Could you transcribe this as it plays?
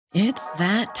It's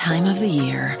that time of the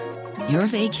year. Your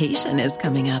vacation is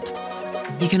coming up.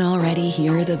 You can already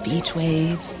hear the beach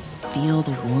waves, feel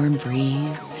the warm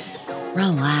breeze,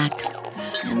 relax,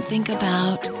 and think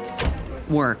about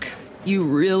work. You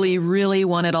really, really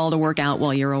want it all to work out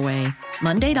while you're away.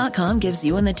 Monday.com gives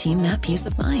you and the team that peace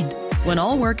of mind. When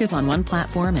all work is on one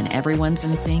platform and everyone's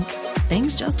in sync,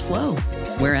 things just flow.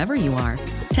 Wherever you are,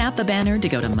 tap the banner to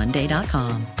go to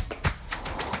Monday.com.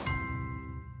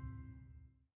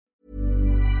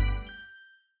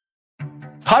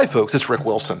 Hi, folks, it's Rick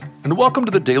Wilson, and welcome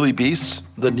to the Daily Beast's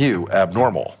The New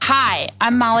Abnormal. Hi,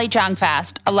 I'm Molly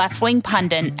Jong-Fast, a left-wing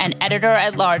pundit and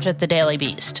editor-at-large at The Daily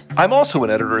Beast. I'm also an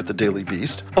editor at The Daily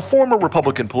Beast, a former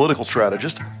Republican political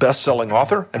strategist, best-selling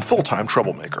author, and full-time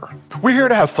troublemaker. We're here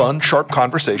to have fun, sharp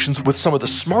conversations with some of the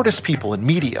smartest people in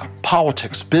media,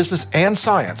 politics, business, and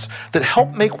science that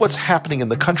help make what's happening in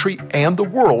the country and the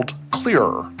world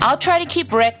clearer. I'll try to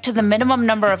keep Rick to the minimum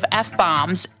number of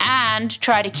F-bombs and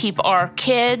try to keep our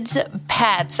kids,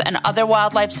 pets, and other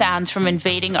wildlife sounds from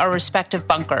invading our respective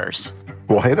bunkers.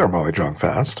 Well, hey there, Molly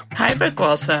Jong-Fast. Hi, Rick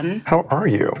Wilson. How are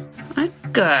you? I'm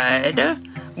good.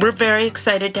 We're very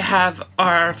excited to have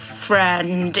our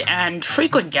friend and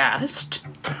frequent guest,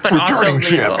 but Returning also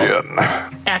legal champion.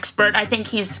 Expert. I think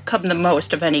he's come the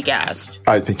most of any guest.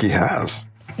 I think he has.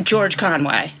 George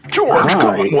Conway. George Hi.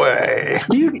 Conway.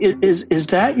 Is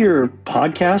that your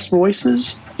podcast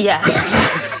voices?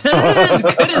 Yes. This is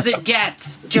as good as it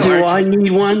gets, George. Do I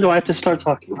need one? Do I have to start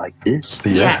talking like this?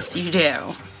 Yes, you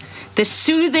do. The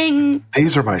soothing...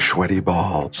 These are my sweaty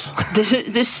balls.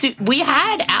 We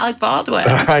had Alec Baldwin.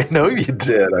 I know you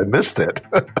did. I missed it.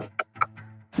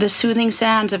 The soothing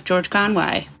sounds of George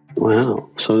Conway. Wow.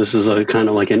 So this is a kind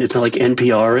of like, it's like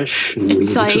NPR-ish?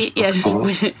 It's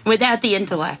like, without the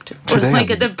intellect. Today, or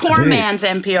like the poor man's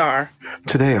NPR.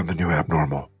 Today on The New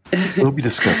Abnormal, we'll be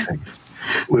discussing...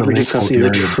 We're discussing the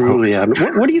truly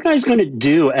abnormal. What are you guys going to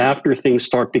do after things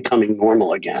start becoming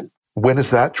normal again? When is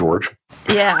that, George?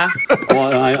 Yeah.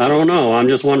 Well, I don't know. I'm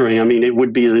just wondering. I mean, it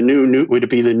would be would it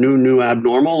be the new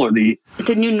abnormal or the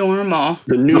new normal?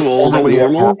 The new old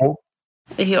abnormal?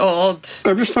 The old.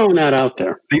 I'm just throwing that out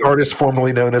there. The artist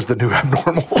formerly known as The New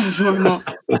Abnormal.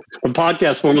 The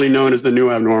podcast formerly known as The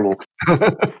New Abnormal.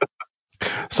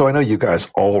 So I know you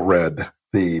guys all read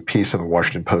the piece in the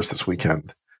Washington Post this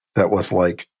weekend. That was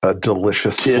like a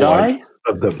delicious slice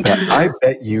of the. I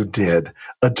bet you did.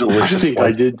 A delicious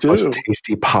slice of the most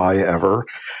tasty pie ever.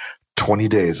 20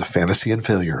 days of fantasy and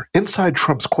failure inside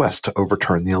Trump's quest to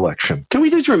overturn the election. Can we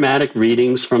do dramatic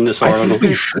readings from this article? I think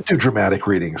we should do dramatic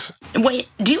readings. Wait,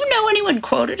 do you know anyone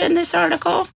quoted in this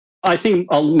article? I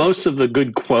think most of the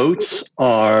good quotes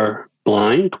are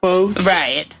blind quotes.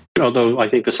 Right. Although I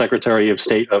think the Secretary of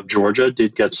State of Georgia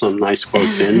did get some nice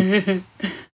quotes in.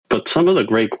 But some of the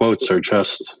great quotes are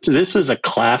just, this is a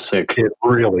classic. It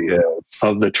really is.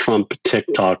 Of the Trump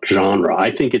TikTok genre. I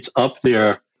think it's up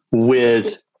there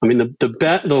with, I mean,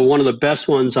 the one of the best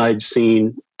ones I'd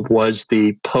seen was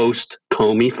the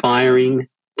post-Comey firing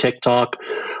TikTok,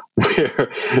 where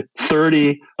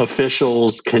 30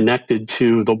 officials connected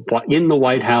to in the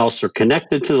White House or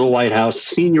connected to the White House,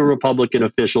 senior Republican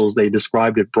officials, they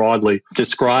described it broadly,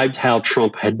 described how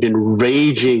Trump had been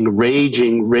raging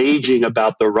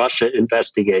about the Russia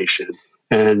investigation.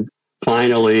 And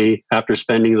finally, after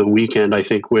spending the weekend, I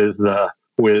think with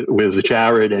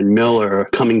Jared and Miller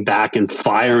coming back and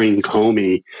firing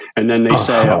Comey, and then they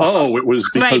say, "Oh, it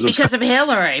was because of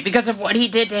Hillary, because of what he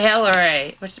did to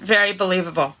Hillary," which is very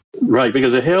believable. Right,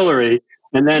 because of Hillary,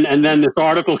 and then this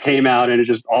article came out, and it's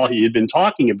just all he had been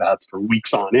talking about for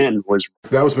weeks on end was.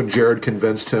 That was when Jared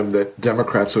convinced him that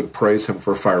Democrats would praise him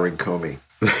for firing Comey.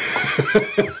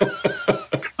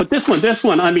 But this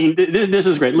one, I mean, this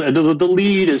is great. The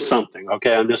lead is something,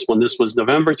 okay? On this one, this was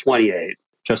November 28th.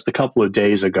 Just a couple of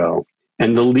days ago.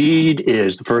 And the lead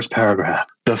is the first paragraph.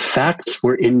 The facts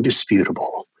were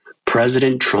indisputable.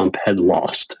 President Trump had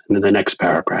lost. And then the next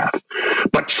paragraph.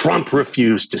 But Trump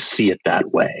refused to see it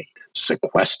that way.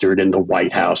 Sequestered in the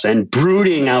White House and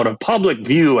brooding out of public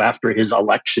view after his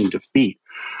election defeat.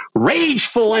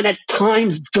 Rageful and at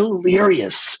times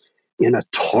delirious in a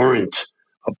torrent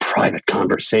of private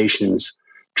conversations.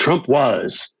 Trump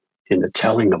was, in the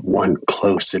telling of one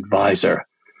close advisor,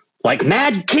 like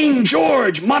Mad King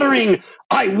George muttering,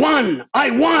 "I won,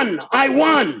 I won, I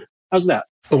won." How's that?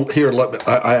 Oh, here,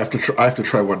 I have to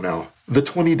try one now. The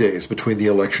 20 days between the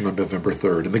election on November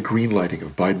 3rd and the green lighting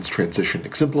of Biden's transition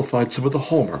exemplified some of the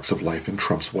hallmarks of life in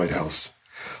Trump's White House.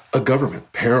 A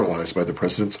government paralyzed by the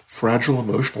president's fragile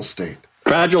emotional state.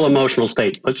 Fragile emotional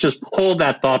state. Let's just hold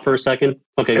that thought for a second.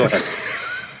 Okay, go ahead.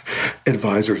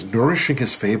 Advisors nourishing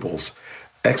his fables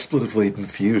expletive-laden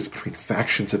feuds between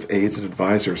factions of aides and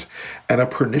advisors, and a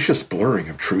pernicious blurring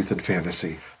of truth and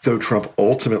fantasy. Though Trump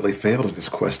ultimately failed in his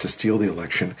quest to steal the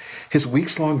election, his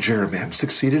weeks-long gerrymandering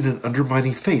succeeded in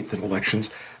undermining faith in elections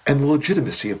and the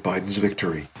legitimacy of Biden's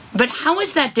victory. But how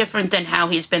is that different than how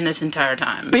he's been this entire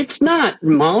time? It's not,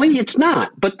 Molly. It's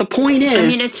not. But the point is... I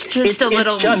mean, it's just a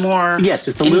little more Yes,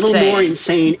 it's a little more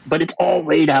insane, but it's all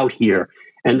laid out here.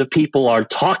 And the people are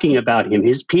talking about him.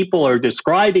 His people are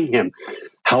describing him.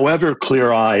 However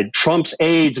clear-eyed Trump's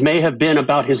aides may have been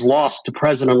about his loss to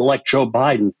President-elect Joe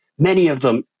Biden, many of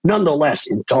them nonetheless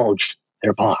indulged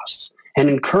their boss and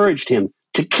encouraged him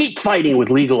to keep fighting with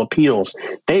legal appeals.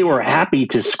 They were happy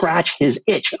to scratch his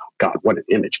itch. Oh, God, what an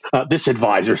image. This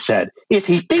advisor said, if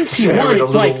he thinks he won,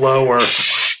 it's like, lower.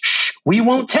 Shh, we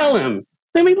won't tell him.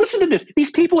 I mean, listen to this.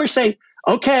 These people are saying,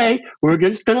 okay, we're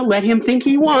just going to let him think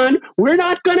he won. We're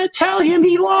not going to tell him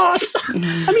he lost. I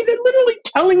mean, they're literally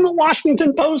telling the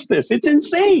Washington Post this. It's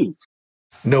insane.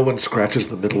 No one scratches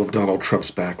the middle of Donald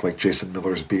Trump's back like Jason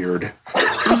Miller's beard.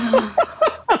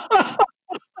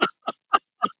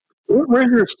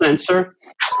 Where's your censor?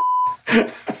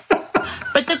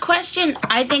 But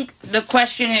I think the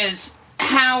question is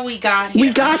how we got here.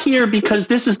 We got here because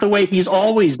this is the way he's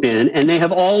always been, and they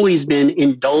have always been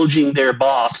indulging their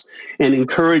boss and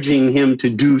encouraging him to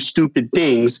do stupid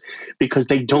things because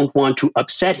they don't want to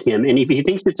upset him. And if he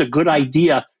thinks it's a good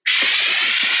idea,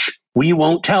 shh, we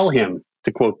won't tell him,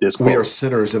 to quote this quote. We are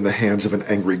sinners in the hands of an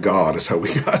angry God is how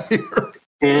we got here.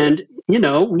 And,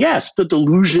 yes, the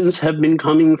delusions have been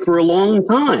coming for a long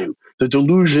time. The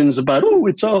delusions about,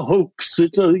 it's a hoax,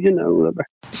 it's a, whatever.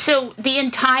 So the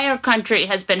entire country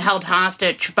has been held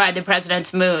hostage by the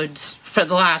president's moods for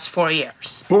the last 4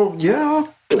 years. Well, yeah.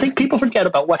 I think people forget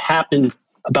about what happened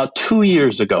about 2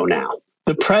 years ago now.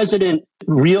 The president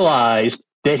realized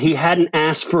that he hadn't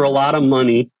asked for a lot of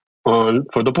money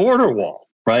for the border wall,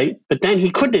 right? But then he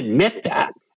couldn't admit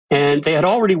that. And they had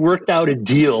already worked out a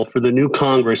deal for the new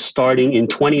Congress starting in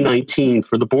 2019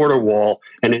 for the border wall.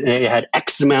 And they had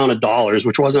X amount of dollars,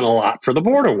 which wasn't a lot for the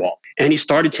border wall. And he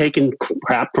started taking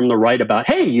crap from the right about,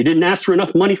 hey, you didn't ask for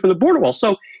enough money for the border wall.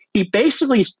 So he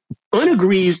basically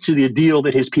unagrees to the deal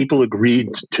that his people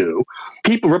agreed to.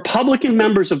 Republican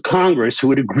members of Congress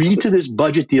who had agreed to this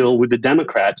budget deal with the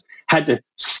Democrats had to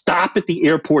stop at the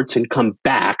airports and come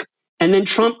back. And then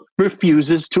Trump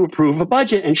refuses to approve a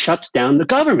budget and shuts down the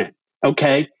government,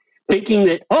 okay? Thinking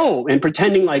that, and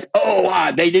pretending like,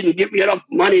 they didn't give me enough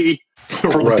money for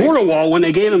the border wall when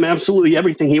they gave him absolutely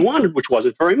everything he wanted, which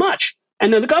wasn't very much.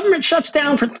 And then the government shuts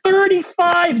down for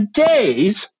 35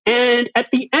 days. And at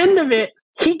the end of it,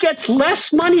 he gets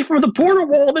less money for the border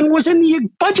wall than was in the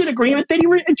budget agreement that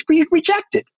he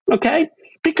rejected, okay?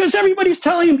 Because everybody's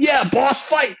telling him, yeah, boss,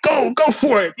 fight, go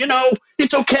for it.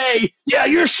 It's okay. Yeah,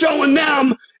 you're showing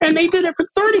them. And they did it for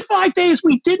 35 days.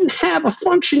 We didn't have a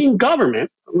functioning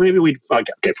government. Maybe for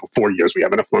 4 years we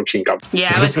haven't a functioning government.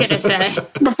 Yeah, I was going to say.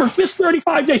 But for this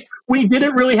 35 days, we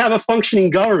didn't really have a functioning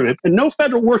government. And no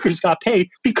federal workers got paid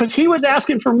because he was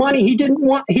asking for money he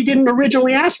didn't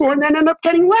originally ask for and then ended up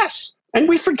getting less. And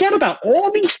we forget about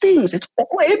all these things. It's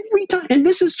all every time. And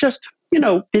this is just...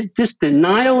 this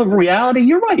denial of reality.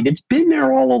 You're right. It's been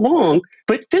there all along.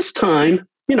 But this time,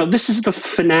 this is the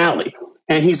finale.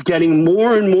 And he's getting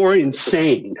more and more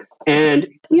insane. And,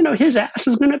 his ass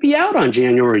is going to be out on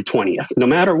January 20th, no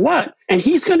matter what. And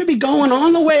he's going to be going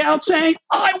on the way out saying,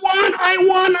 I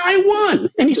won.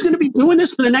 And he's going to be doing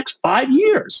this for the next 5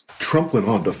 years. Trump went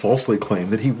on to falsely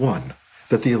claim that he won,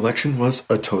 that the election was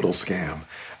a total scam,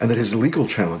 and that his legal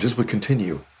challenges would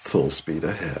continue full speed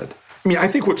ahead. I mean, I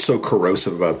think what's so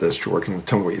corrosive about this, George, and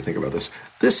tell me what you think about this.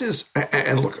 This is,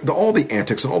 and look, all the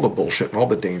antics and all the bullshit and all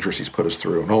the dangers he's put us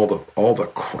through and all the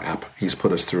crap he's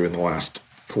put us through in the last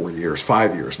 4 years,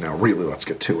 5 years now, really, let's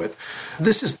get to it.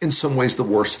 This is in some ways the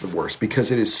worst of the worst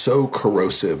because it is so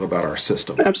corrosive about our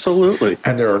system. Absolutely.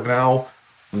 And there are now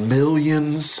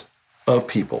millions of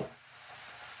people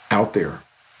out there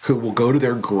who will go to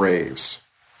their graves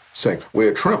saying,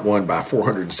 well, Trump won by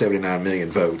 479 million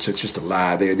votes. It's just a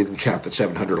lie. They didn't count the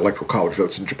 700 electoral college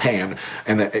votes in Japan.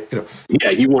 And that,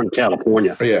 Yeah, he won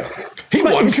California. Yeah. He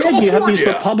won California. You have these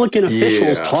Republican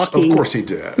officials talking, of course he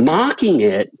did, mocking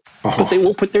it, but they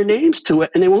won't put their names to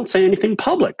it and they won't say anything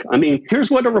public. I mean,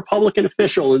 here's what a Republican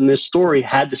official in this story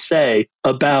had to say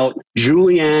about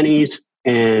Giuliani's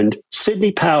and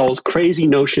Sidney Powell's crazy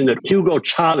notion that Hugo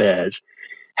Chavez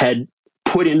had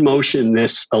put in motion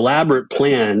this elaborate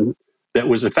plan that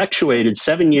was effectuated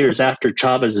 7 years after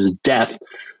Chavez's death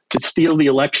to steal the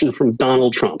election from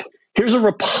Donald Trump. Here's a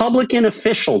Republican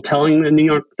official telling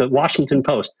the Washington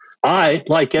Post, I,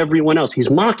 like everyone else,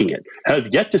 he's mocking it, have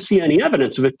yet to see any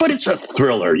evidence of it, but it's a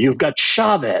thriller. You've got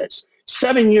Chavez,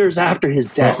 7 years after his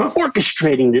death,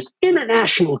 orchestrating this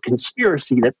international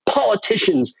conspiracy that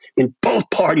politicians in both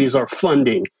parties are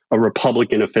funding, a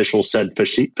Republican official said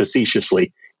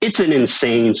facetiously. It's an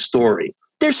insane story.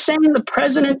 They're saying the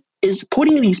president is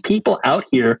putting these people out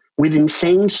here with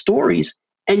insane stories,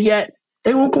 and yet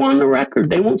they won't go on the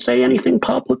record. They won't say anything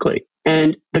publicly.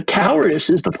 And the cowardice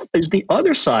is the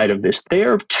other side of this. They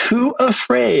are too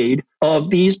afraid of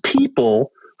these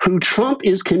people who Trump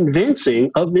is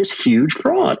convincing of this huge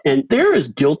fraud. And they're as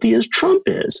guilty as Trump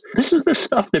is. This is the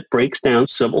stuff that breaks down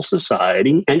civil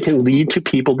society and can lead to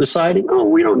people deciding, oh,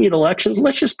 we don't need elections.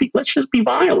 Let's just be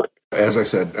violent. As I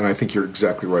said, and I think you're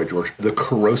exactly right, George, the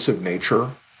corrosive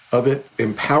nature of it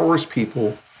empowers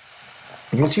people.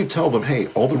 Once you tell them, hey,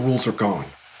 all the rules are gone,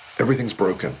 everything's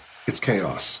broken, it's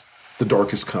chaos, the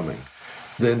dark is coming,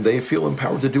 then they feel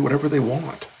empowered to do whatever they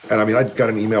want. And I mean, I got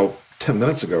an email 10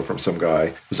 minutes ago from some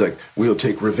guy who's like, we'll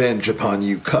take revenge upon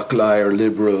you cuck liar,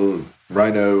 liberal,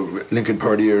 rhino, Lincoln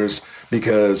partiers,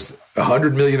 because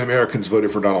 100 million Americans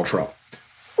voted for Donald Trump.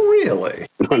 Really?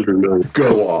 100 million.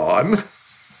 Go on.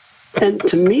 And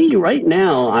to me, right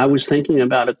now, I was thinking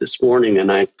about it this morning, and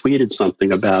I tweeted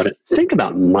something about it. Think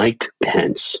about Mike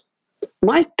Pence.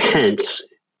 Mike Pence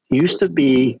used to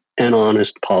be an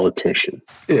honest politician.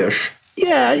 Ish.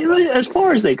 Yeah, as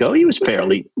far as they go, he was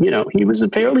fairly, he was a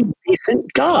fairly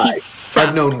decent guy.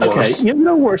 I've known worse. Okay, you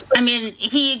know worse. I mean,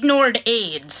 he ignored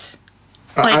AIDS.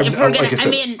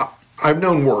 I've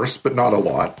known worse, but not a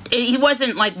lot. He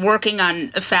wasn't working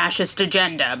on a fascist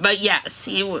agenda, but yes,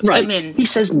 right. I mean, he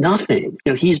says nothing.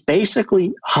 He's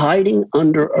basically hiding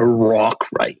under a rock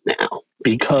right now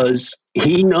because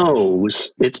he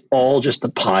knows it's all just a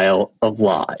pile of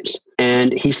lies.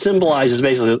 And he symbolizes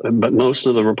basically most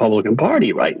of the Republican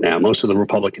Party right now, most of the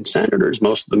Republican senators,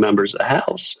 most of the members of the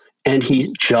House. And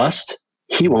he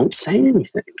won't say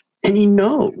anything. And he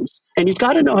knows. And he's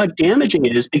got to know how damaging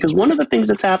it is, because one of the things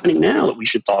that's happening now that we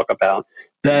should talk about,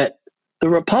 that the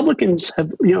Republicans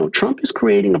have, Trump is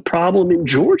creating a problem in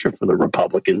Georgia for the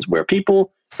Republicans where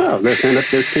people, they're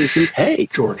thinking, hey.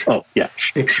 George. Oh, yeah.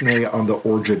 Ixnay on the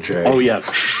Orja J. Oh, yeah.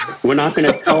 We're not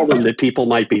going to tell them that people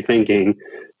might be thinking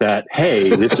that, hey,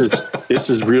 this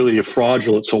is really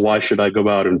fraudulent, so why should I go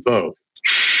out and vote?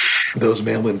 Those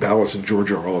mail-in ballots in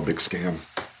Georgia are all a big scam.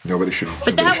 Nobody should.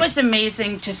 But that was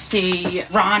amazing to see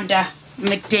Rhonda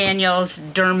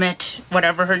McDaniels, Dermot,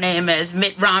 whatever her name is,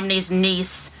 Mitt Romney's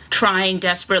niece, trying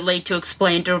desperately to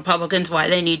explain to Republicans why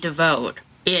they need to vote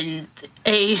in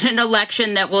an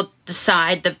election that will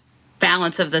decide the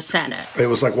balance of the Senate. It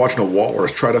was like watching a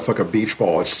walrus try to fuck a beach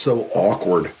ball. It's so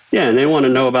awkward. Yeah, and they want to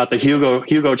know about the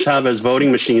Hugo Chavez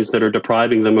voting machines that are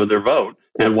depriving them of their vote.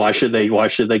 And why should they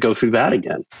go through that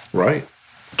again? Right.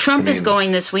 Trump is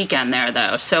going this weekend there,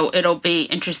 though, so it'll be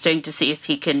interesting to see if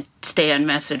he can stay on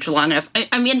message long enough.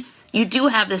 I mean, you do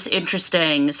have this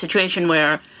interesting situation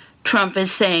where Trump is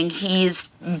saying he's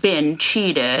been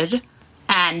cheated,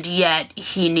 and yet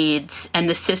and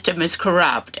the system is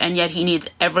corrupt, and yet he needs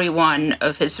every one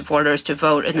of his supporters to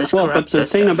vote in this corrupt system. But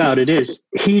the thing about it is,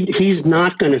 he's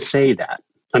not going to say that.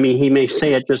 I mean, he may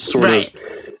say it just sort of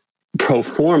pro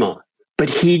forma, but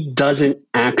he doesn't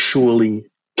actually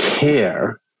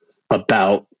care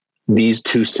about these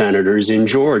two senators in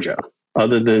Georgia,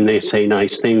 other than they say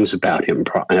nice things about him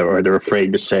or they're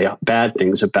afraid to say bad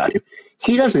things about him.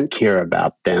 He doesn't care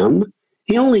about them.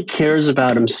 He only cares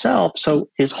about himself. So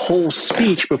his whole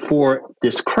speech before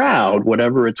this crowd,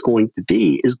 whatever it's going to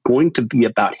be, is going to be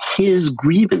about his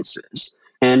grievances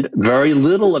and very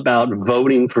little about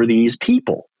voting for these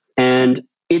people. And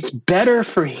it's better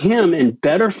for him and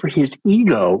better for his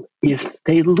ego if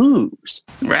they lose.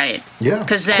 Right. Yeah.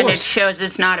 Because then it shows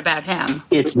it's not about him.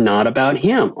 It's not about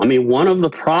him. I mean, one of the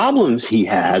problems he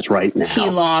has right now. He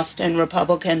lost and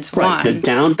Republicans won. The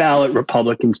down ballot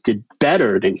Republicans did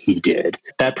better than he did.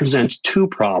 That presents two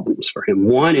problems for him.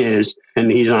 One is,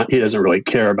 and he doesn't really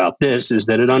care about this, is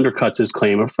that it undercuts his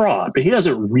claim of fraud. But he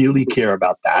doesn't really care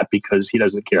about that because he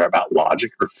doesn't care about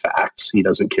logic or facts. He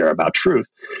doesn't care about truth.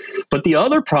 But the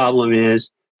other problem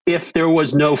is, if there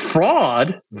was no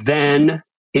fraud, then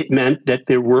it meant that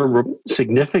there were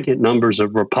significant numbers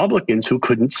of Republicans who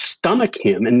couldn't stomach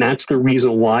him. And that's the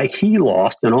reason why he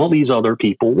lost and all these other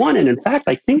people won. And in fact,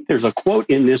 I think there's a quote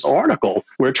in this article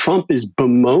where Trump is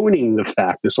bemoaning the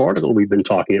fact, this article we've been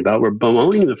talking about, we're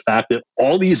bemoaning the fact that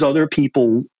all these other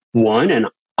people won and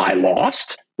I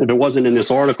lost. If it wasn't in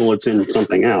this article, it's in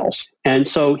something else. And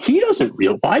so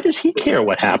why does he care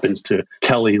what happens to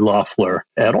Kelly Loeffler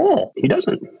at all? He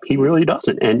doesn't. He really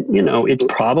doesn't. And, it's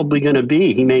probably going to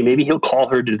be, maybe he'll call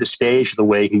her to the stage the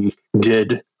way he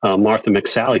did Martha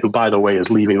McSally, who, by the way, is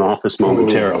leaving office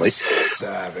momentarily. Ooh,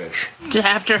 savage.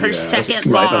 After her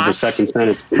second loss. Of the second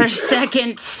Senate speech. Her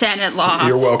second Senate loss.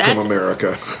 You're welcome,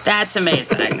 America. That's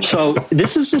amazing. So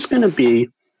this is just going to be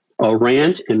a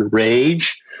rant and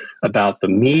rage about the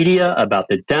media, about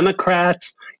the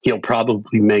Democrats. He'll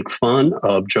probably make fun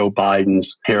of Joe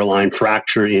Biden's hairline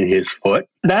fracture in his foot.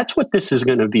 That's what this is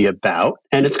going to be about.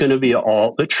 And it's going to be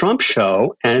all the Trump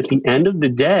show. And at the end of the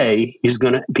day, he's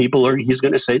going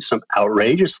to say some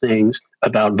outrageous things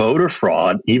about voter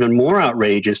fraud, even more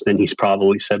outrageous than he's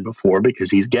probably said before, because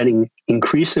he's getting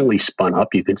increasingly spun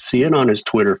up. You can see it on his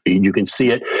Twitter feed. You can see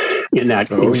it in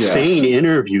that insane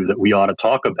interview that we ought to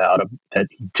talk about that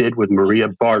he did with Maria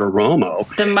Bartiromo.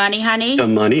 The Money Honey? The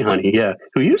Money Honey, yeah.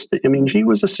 She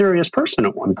was a serious person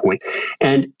at one point.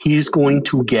 And he's going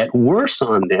to get worse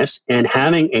on this, and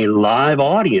having a live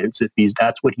audience, if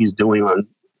that's what he's doing on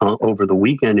over the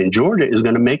weekend in Georgia, is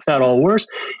going to make that all worse.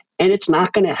 And it's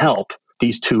not going to help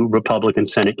these two Republican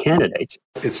Senate candidates.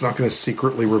 It's not going to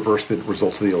secretly reverse the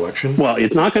results of the election? Well,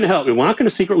 it's not going to help. We're not going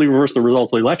to secretly reverse the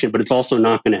results of the election, but it's also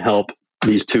not going to help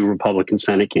these two Republican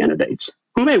Senate candidates,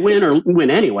 who may win or win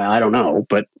anyway. I don't know,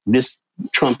 but this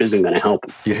Trump isn't going to help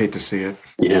him. You hate to see it.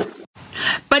 Yeah.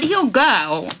 But he'll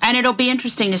go, and it'll be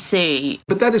interesting to see.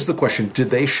 But that is the question. Did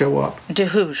they show up? Do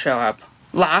who show up?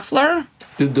 Loeffler?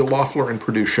 Did Loeffler and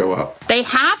Perdue show up? They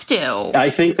have to. I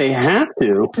think they have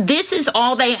to. This is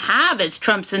all they have is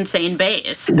Trump's insane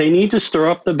base. They need to stir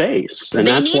up the base. And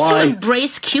they that's need why to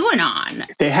embrace QAnon.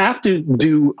 They have to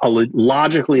do a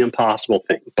logically impossible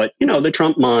thing. But, the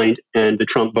Trump mind and the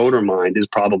Trump voter mind is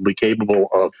probably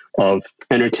capable of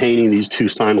entertaining these two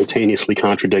simultaneously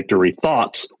contradictory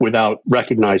thoughts without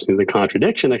recognizing the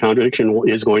contradiction. The contradiction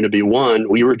is going to be, one,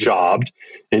 we were jobbed,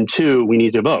 and two, we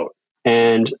need to vote.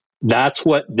 And that's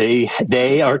what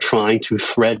they are trying to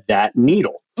thread that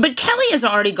needle. But Kelly has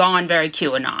already gone very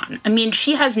QAnon.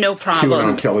 She has no problem.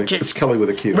 QAnon Kelly. It's Kelly with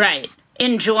a Q. Right.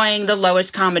 Enjoying the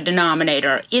lowest common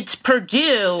denominator. It's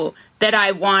Perdue that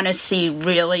I want to see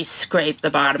really scrape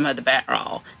the bottom of the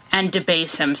barrel and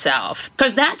debase himself.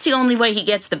 Because that's the only way he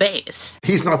gets the base.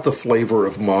 He's not the flavor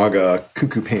of MAGA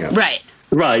cuckoo pants. Right.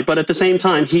 Right, but at the same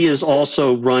time, he is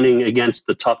also running against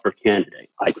the tougher candidate,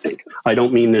 I think. I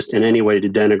don't mean this in any way to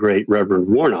denigrate Reverend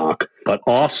Warnock, but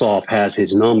Ossoff has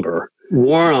his number.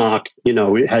 Warnock,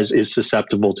 is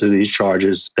susceptible to these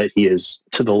charges that he is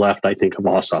to the left, I think, of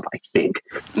Ossoff, I think.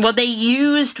 Well, they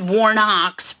used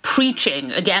Warnock's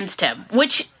preaching against him,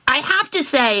 which I have to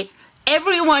say,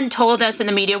 everyone told us in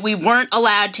the media we weren't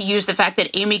allowed to use the fact that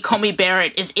Amy Coney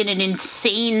Barrett is in an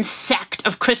insane sect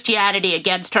of Christianity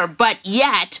against her. But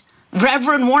yet,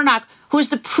 Reverend Warnock, who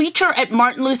is the preacher at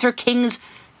Martin Luther King's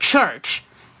church,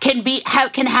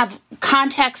 can have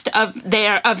context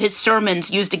of his sermons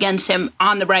used against him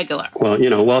on the regular. Well,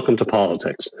 welcome to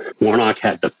politics. Warnock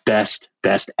had the best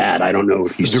ad. I don't know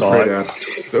if you saw it.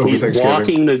 He's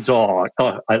walking the dog.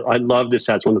 Oh, I love this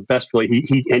ad. It's one of the best.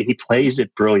 He plays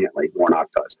it brilliantly.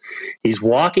 Warnock does. He's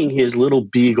walking his little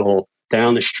beagle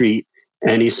down the street,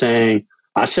 and he's saying,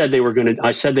 I said they were going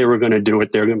to do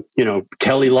it. They're going to,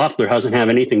 Kelly Loeffler doesn't have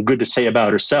anything good to say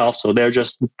about herself. So they're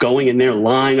just going in there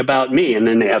lying about me. And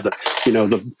then they have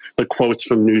the quotes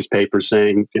from newspapers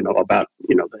saying, about,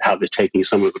 how they're taking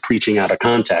some of the preaching out of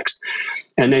context.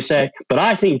 And they say, but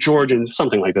I think Georgians,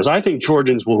 something like this, I think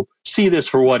Georgians will see this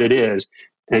for what it is.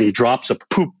 And he drops a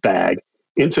poop bag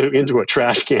into a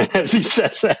trash can as he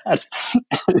says that.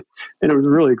 And it was a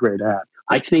really great ad.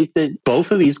 I think that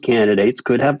both of these candidates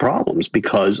could have problems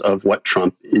because of what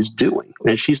Trump is doing.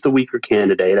 And she's the weaker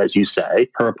candidate, as you say.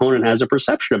 Her opponent has a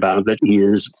perception about him that he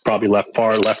is probably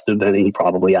far left than he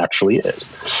probably actually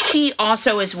is. She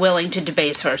also is willing to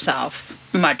debase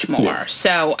herself much more. Yeah.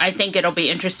 So I think it'll be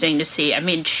interesting to see.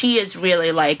 She is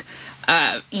really like,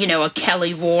 a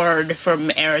Kelly Ward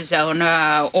from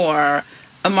Arizona or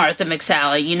a Martha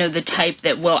McSally, the type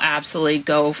that will absolutely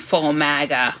go full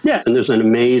MAGA. Yeah, and there's an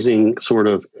amazing sort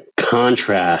of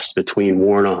contrast between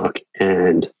Warnock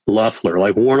and Loeffler.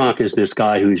 Like, Warnock is this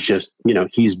guy who's just,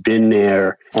 he's been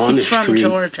there on the street. He's from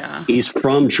Georgia. He's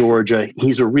from Georgia.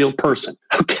 He's a real person,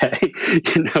 okay?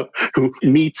 Who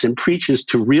meets and preaches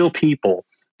to real people.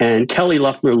 And Kelly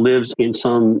Loeffler lives in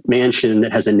some mansion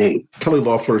that has a name. Kelly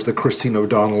Loeffler is the Christine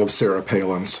O'Donnell of Sarah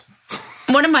Palin's.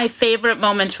 One of my favorite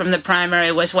moments from the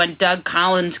primary was when Doug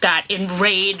Collins got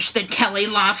enraged that Kelly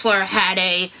Loeffler had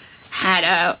a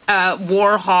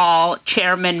Warhol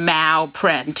Chairman Mao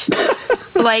print.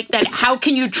 Like that, how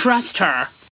can you trust her?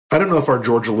 I don't know if our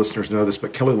Georgia listeners know this,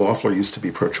 but Kelly Loeffler used to be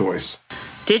pro-choice.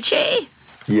 Did she?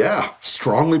 Yeah,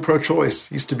 strongly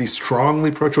pro-choice. Used to be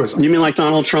strongly pro-choice. You mean like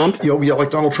Donald Trump? Yeah,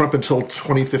 like Donald Trump until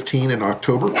 2015 in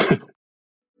October.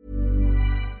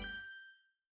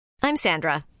 I'm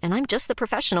Sandra, and I'm just the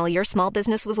professional your small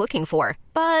business was looking for.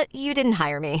 But you didn't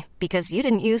hire me because you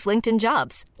didn't use LinkedIn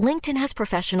Jobs. LinkedIn has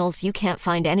professionals you can't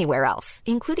find anywhere else,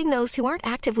 including those who aren't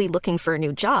actively looking for a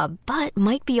new job, but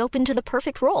might be open to the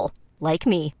perfect role, like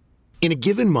me. In a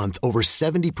given month, over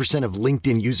 70% of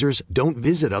LinkedIn users don't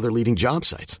visit other leading job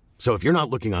sites. So if you're not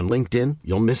looking on LinkedIn,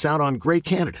 you'll miss out on great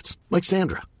candidates like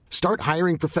Sandra. Start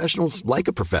hiring professionals like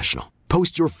a professional.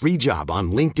 Post your free job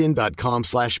on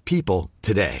linkedin.com/people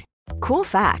today. Cool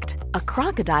fact, a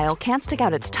crocodile can't stick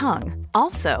out its tongue.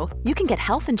 Also, you can get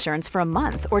health insurance for a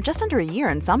month or just under a year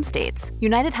in some states.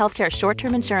 United Healthcare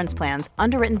short-term insurance plans,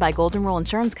 underwritten by Golden Rule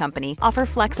Insurance Company, offer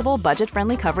flexible,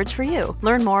 budget-friendly coverage for you.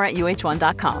 Learn more at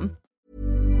uh1.com.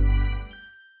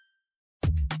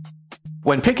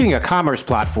 When picking a commerce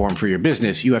platform for your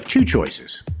business, you have two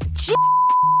choices.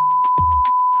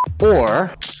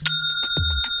 Or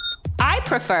I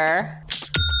prefer.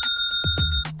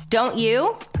 Don't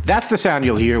you? That's the sound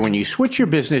you'll hear when you switch your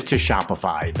business to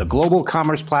Shopify, the global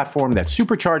commerce platform that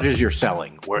supercharges your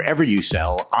selling wherever you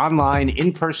sell, online,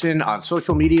 in person, on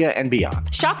social media, and beyond.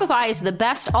 Shopify is the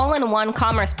best all-in-one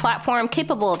commerce platform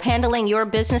capable of handling your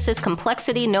business's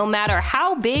complexity no matter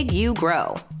how big you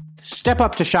grow. Step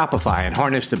up to Shopify and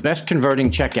harness the best converting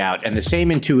checkout and the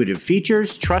same intuitive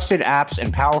features, trusted apps,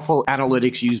 and powerful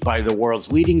analytics used by the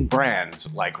world's leading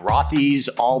brands like Rothy's,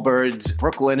 Allbirds,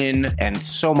 Brooklinen, and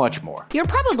so much more. You're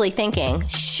probably thinking,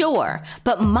 sure,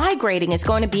 but migrating is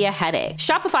going to be a headache.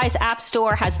 Shopify's App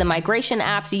Store has the migration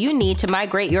apps you need to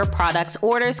migrate your products,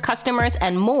 orders, customers,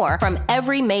 and more from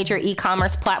every major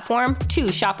e-commerce platform to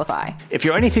Shopify. If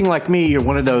you're anything like me, you're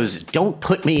one of those don't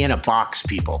put me in a box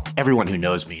people. Everyone who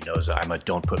knows me knows I'm a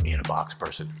don't put me in a box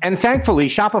person. And thankfully,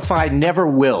 Shopify never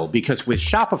will, because with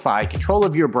Shopify, control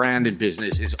of your brand and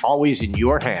business is always in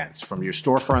your hands, from your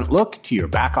storefront look to your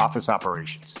back office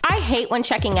operations. I hate when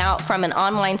checking out from an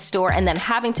online store and then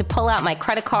having to pull out my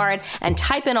credit card and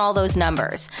type in all those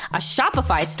numbers. A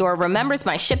Shopify store remembers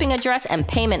my shipping address and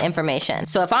payment information.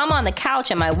 So if I'm on the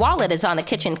couch and my wallet is on the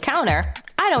kitchen counter,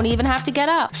 I don't even have to get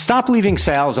up. Stop leaving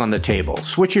sales on the table.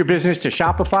 Switch your business to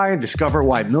Shopify and discover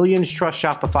why millions trust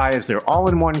Shopify as their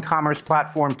all-in-one commerce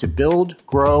platform to build,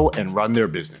 grow, and run their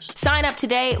business. Sign up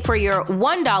today for your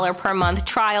 $1 per month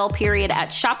trial period at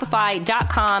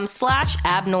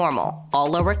shopify.com/abnormal, all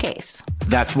lowercase.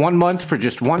 That's 1 month for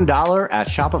just $1 at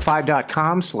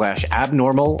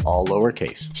shopify.com/abnormal, all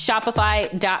lowercase.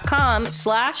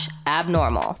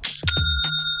 Shopify.com/abnormal.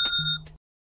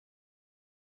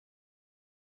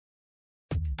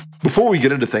 Before we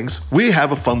get into things, we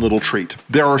have a fun little treat.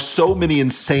 There are so many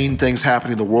insane things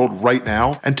happening in the world right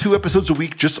now, and 2 episodes a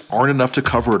week just aren't enough to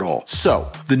cover it all.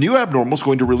 So, The New Abnormal is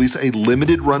going to release a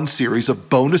limited run series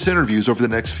of bonus interviews over the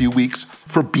next few weeks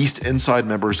for Beast Inside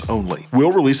members only.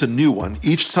 We'll release a new one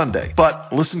each Sunday,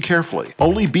 but listen carefully.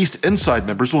 Only Beast Inside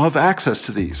members will have access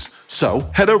to these.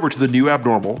 So, head over to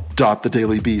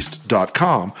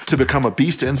newabnormal.thedailybeast.com to become a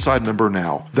Beast Inside member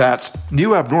now. That's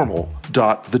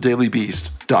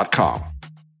newabnormal.thedailybeast.com.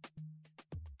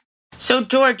 So,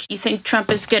 George, you think Trump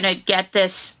is going to get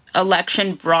this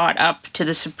election brought up to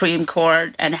the Supreme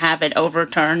Court and have it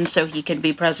overturned so he can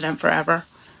be president forever?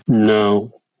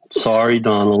 No. Sorry,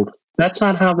 Donald. That's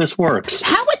not how this works.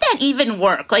 How would that even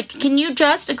work? Like, can you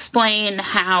just explain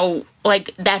how,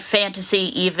 like, that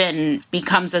fantasy even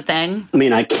becomes a thing? I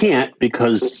mean, I can't,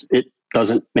 because it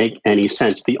doesn't make any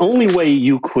sense. The only way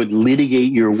you could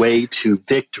litigate your way to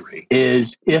victory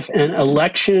is if an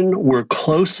election were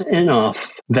close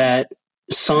enough that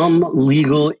some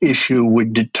legal issue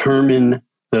would determine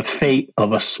the fate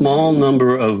of a small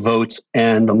number of votes,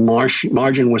 and the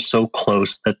margin was so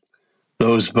close that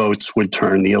those votes would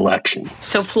turn the election.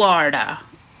 So Florida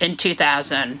in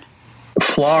 2000.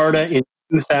 Florida in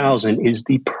 2000 is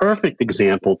the perfect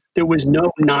example. There was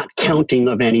no not counting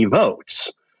of any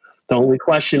votes. The only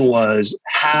question was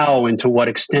how and to what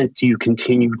extent do you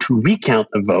continue to recount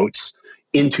the votes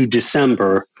into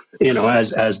December,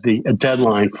 as the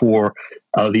deadline for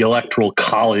the Electoral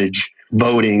College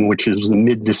voting, which is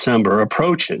mid-December,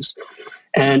 approaches.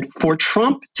 And for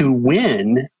Trump to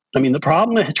win, I mean, the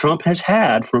problem that Trump has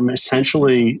had from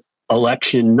essentially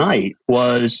election night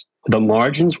was the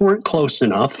margins weren't close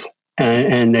enough.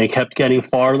 And they kept getting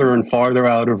farther and farther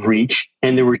out of reach,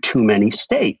 and there were too many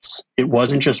states. It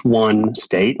wasn't just one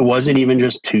state. It wasn't even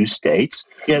just two states.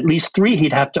 At least three.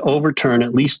 He'd have to overturn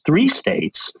at least three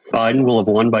states. Biden will have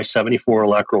won by 74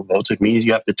 electoral votes. It means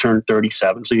you have to turn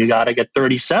 37, so you got to get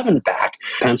 37 back.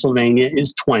 Pennsylvania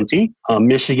is 20.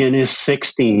 Michigan is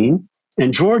 16.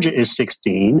 And Georgia is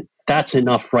 16. That's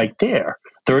enough right there.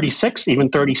 36, even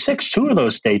 36, two of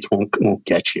those states won't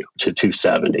get you to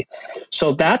 270.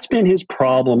 So that's been his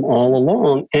problem all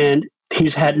along. And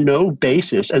he's had no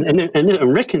basis.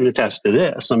 And Rick can attest to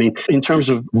this. I mean, in terms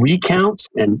of recounts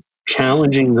and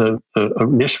challenging the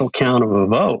initial count of a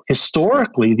vote,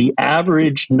 historically, the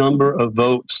average number of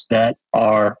votes that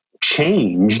are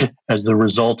changed as the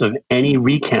result of any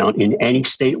recount in any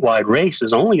statewide race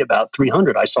is only about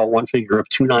 300. I saw one figure of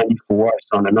 294. I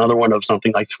saw another one of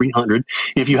something like 300.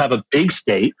 If you have a big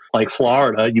state like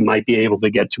Florida, you might be able to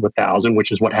get to 1,000,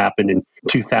 which is what happened in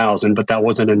 2000, but that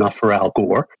wasn't enough for Al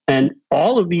Gore. And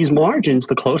all of these margins,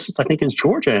 the closest I think is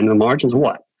Georgia, and the margin's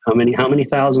what? How many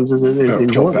thousands is it in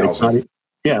Georgia? It's not,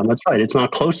 yeah, that's right. It's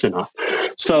not close enough.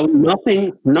 So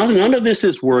none of this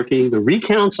is working. The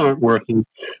recounts aren't working.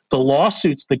 The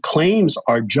lawsuits, the claims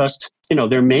are just,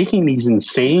 they're making these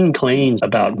insane claims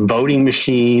about voting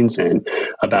machines and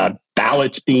about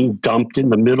ballots being dumped in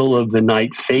the middle of the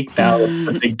night, fake ballots,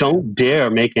 but they don't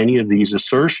dare make any of these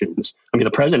assertions. I mean,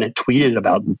 the president tweeted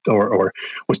about, or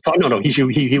was talking,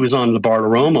 he was on the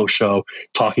Bartiromo show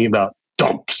talking about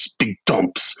dumps, big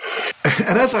dumps.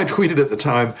 And as I tweeted at the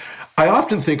time, I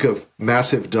often think of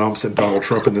massive dumps and Donald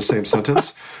Trump in the same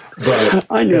sentence. But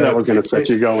I knew that was going to set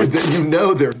you going.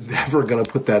 They're never going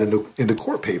to put that into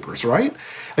court papers, right?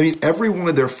 I mean, every one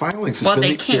of their filings has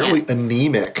been fairly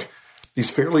anemic. These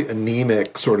fairly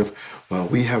anemic sort of,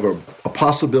 we have a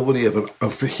possibility of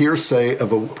a hearsay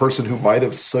of a person who might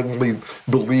have suddenly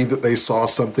believed that they saw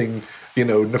something,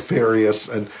 nefarious,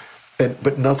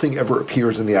 but nothing ever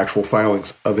appears in the actual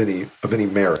filings of any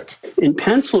merit. In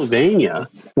Pennsylvania,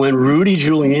 when Rudy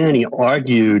Giuliani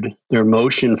argued their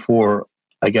motion for,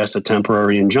 I guess, a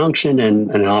temporary injunction and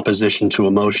an opposition to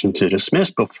a motion to dismiss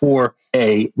before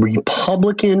a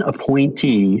Republican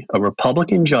appointee, a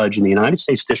Republican judge in the United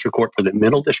States District Court for the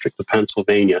Middle District of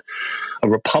Pennsylvania, a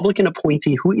Republican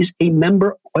appointee who was a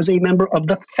member of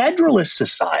the Federalist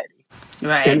Society.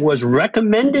 Right. And was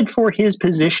recommended for his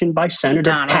position by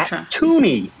Senator Pat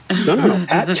Toomey. No,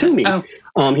 Pat Toomey.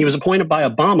 He was appointed by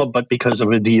Obama, but because of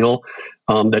a deal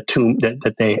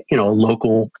that they,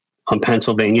 local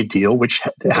Pennsylvania deal, which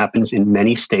happens in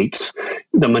many states,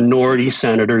 the minority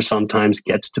senator sometimes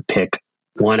gets to pick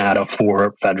one out of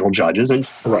four federal judges, and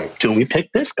Toomey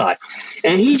picked this guy.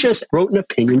 And he just wrote an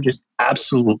opinion just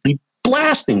absolutely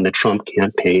blasting the Trump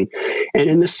campaign. And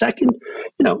in the second,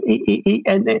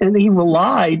 he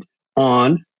relied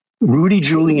on Rudy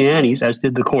Giuliani's, as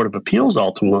did the Court of Appeals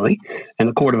ultimately. And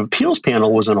the Court of Appeals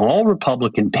panel was an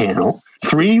all-Republican panel,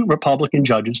 3 Republican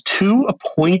judges, 2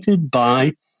 appointed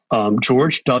by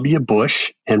George W.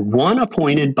 Bush, and 1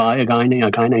 appointed by a guy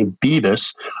named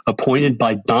Bibas, appointed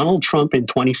by Donald Trump in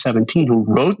 2017, who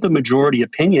wrote the majority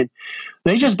opinion.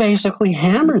 They just basically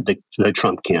hammered the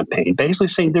Trump campaign, basically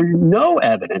saying there's no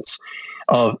evidence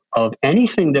of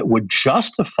anything that would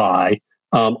justify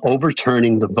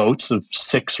overturning the votes of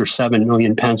 6 or 7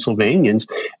 million Pennsylvanians.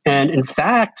 And in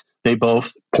fact, they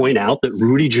both point out that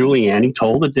Rudy Giuliani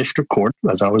told the district court,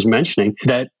 as I was mentioning,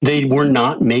 that they were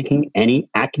not making any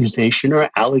accusation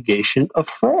or allegation of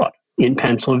fraud in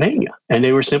Pennsylvania. And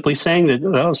they were simply saying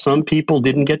that, some people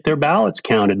didn't get their ballots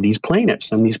counted, these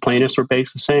plaintiffs. And these plaintiffs were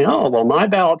basically saying, my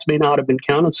ballots may not have been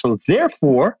counted, so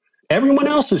therefore everyone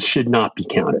else's should not be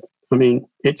counted. I mean,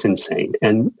 it's insane.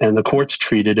 And the courts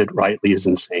treated it rightly as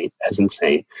insane.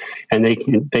 And they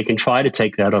can try to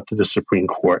take that up to the Supreme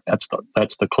Court. That's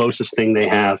the closest thing they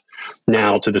have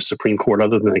now to the Supreme Court,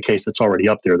 other than the case that's already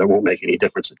up there that won't make any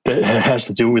difference. It has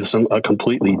to do with a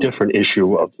completely different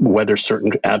issue of whether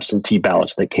certain absentee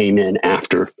ballots that came in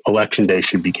after Election Day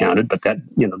should be counted. But that,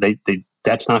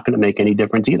 that's not going to make any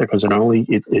difference either, because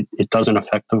it doesn't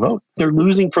affect the vote. They're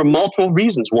losing for multiple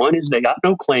reasons. One is they got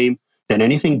no claim that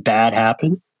anything bad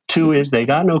happened. 2 is they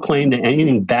got no claim that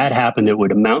anything bad happened that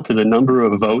would amount to the number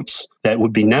of votes that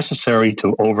would be necessary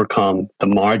to overcome the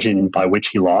margin by which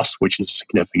he lost, which is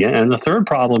significant. And the third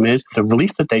problem is the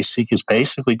relief that they seek is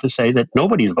basically to say that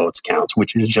nobody's votes counts,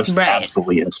 which is just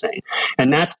absolutely insane.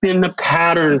 And that's been the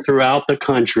pattern throughout the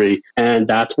country. And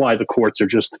that's why the courts are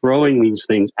just throwing these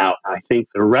things out. I think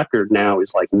the record now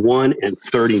is like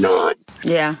 1-39.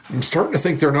 Yeah. I'm starting to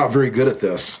think they're not very good at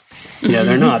this. Yeah,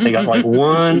 they're not. They got like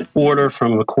one order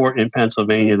from a court in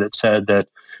Pennsylvania that said that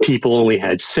people only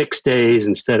had 6 days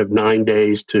instead of 9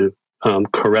 days to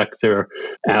correct their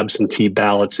absentee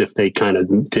ballots if they kind of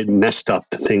messed up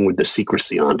the thing with the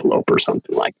secrecy envelope or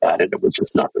something like that. And it was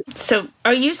just nothing. So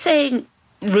are you saying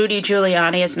Rudy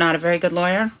Giuliani is not a very good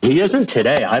lawyer? He isn't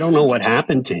today. I don't know what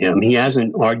happened to him. He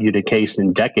hasn't argued a case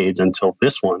in decades until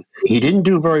this one. He didn't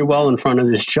do very well in front of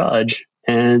this judge.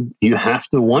 And you have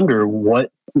to wonder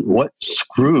what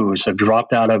screws have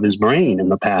dropped out of his brain in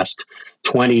the past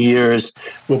 20 years.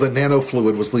 Well, the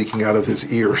nanofluid was leaking out of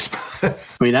his ears. I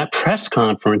mean, that press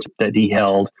conference that he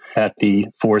held at the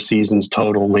Four Seasons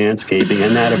Total Landscaping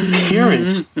and that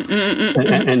appearance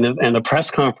and the press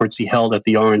conference he held at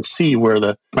the RNC where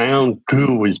the brown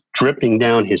goo was dripping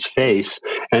down his face.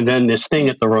 And then this thing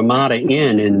at the Ramada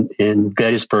Inn in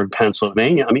Gettysburg,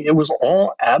 Pennsylvania. I mean, it was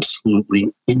all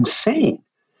absolutely insane.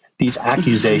 These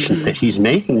accusations that he's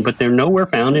making, but they're nowhere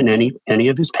found in any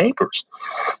of his papers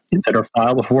that are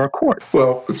filed before a court.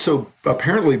 Well, so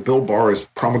apparently Bill Barr is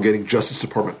promulgating Justice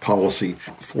Department policy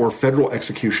for federal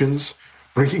executions,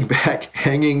 bringing back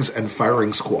hangings and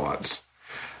firing squads.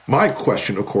 My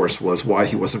question, of course, was why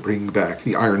he wasn't bringing back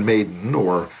the Iron Maiden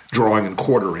or drawing and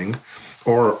quartering,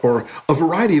 or a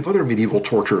variety of other medieval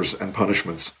tortures and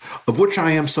punishments, of which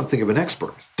I am something of an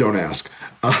expert. Don't ask.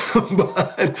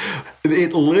 But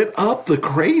it lit up the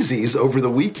crazies over the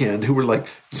weekend who were like,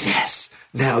 yes,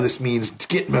 now this means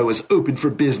Gitmo is open for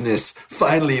business.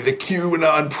 Finally, the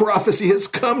QAnon prophecy has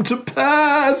come to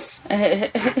pass.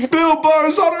 Bill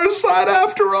Barr's on our side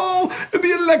after all, and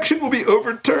the election will be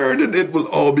overturned, and it will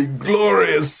all be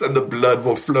glorious, and the blood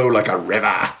will flow like a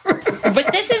river.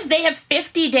 But they have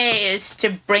 50 days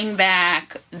to bring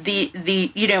back the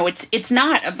it's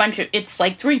not a bunch of, it's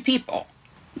like 3 people.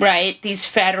 Right, these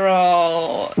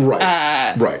federal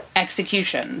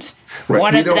executions. Right,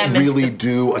 One we don't really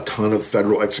do a ton of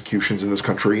federal executions in this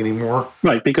country anymore.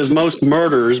 Right, because most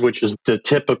murders, which is the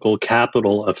typical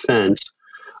capital offense,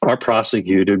 are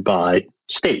prosecuted by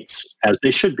states, as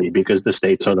they should be, because the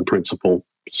states are the principal,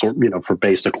 for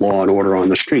basic law and order on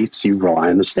the streets, you rely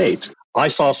on the states. I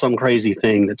saw some crazy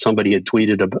thing that somebody had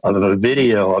tweeted of a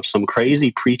video of some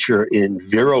crazy preacher in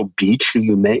Vero Beach, who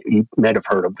you might have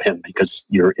heard of him because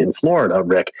you're in Florida,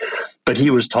 Rick. But he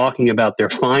was talking about they're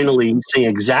finally saying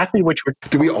exactly which.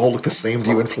 Do we all look the same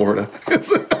to you in Florida?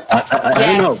 I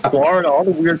don't know. Florida, all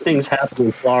the weird things happen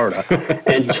in Florida.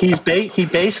 And he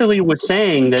basically was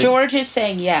saying that George is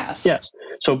saying yes. Yes.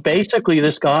 So basically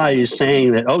this guy is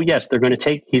saying that, oh yes, they're going to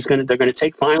take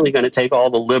all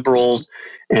the liberals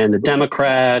and the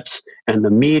Democrats and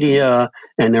the media,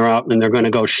 and they're out and they're going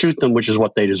to go shoot them, which is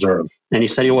what they deserve. And he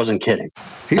said he wasn't kidding.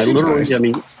 He seems nice. I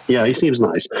mean, yeah, he seems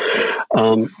nice.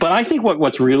 But I think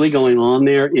what's really going on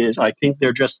there is I think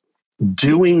they're just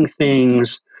doing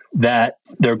things that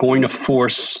they're going to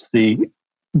force the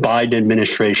Biden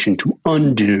administration to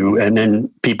undo, and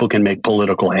then people can make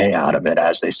political hay out of it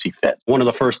as they see fit. One of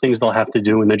the first things they'll have to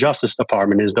do in the Justice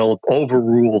Department is they'll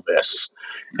overrule this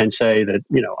and say that,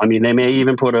 they may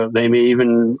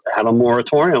even have a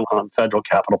moratorium on federal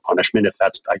capital punishment if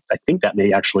that's, I think that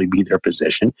may actually be their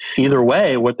position. Either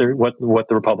way, what the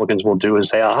Republicans will do is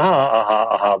say,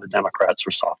 the Democrats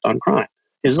are soft on crime.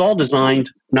 Is all designed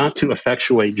not to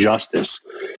effectuate justice,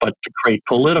 but to create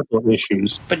political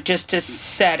issues. But just to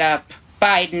set up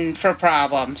Biden for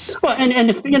problems. Well, and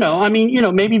if,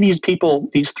 maybe these people,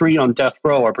 these 3 on death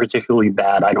row are particularly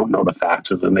bad. I don't know the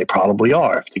facts of them. They probably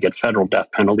are. If you get federal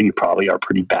death penalty, you probably are a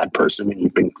pretty bad person and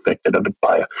you've been convicted of it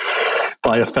by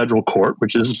a federal court,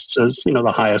 which is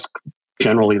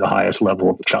generally the highest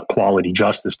level of quality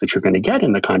justice that you're going to get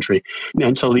in the country.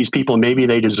 And so these people, maybe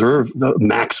they deserve the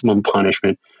maximum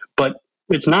punishment, but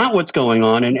it's not what's going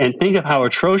on. And think of how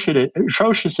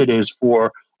atrocious it is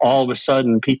for all of a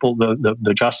sudden people,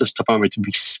 the Justice Department, to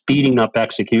be speeding up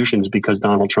executions because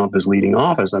Donald Trump is leading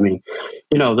office. I mean,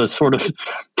 the sort of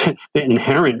the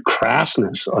inherent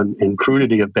crassness and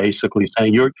crudity of basically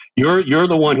saying you're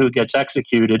the one who gets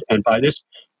executed, and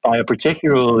by a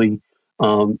particularly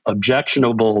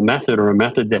objectionable method, or a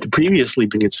method that had previously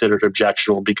been considered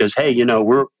objectionable because, hey,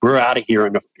 we're out of here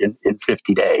in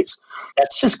 50 days.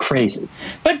 That's just crazy.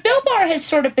 But Bill Barr has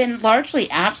sort of been largely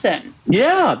absent.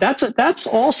 Yeah, that's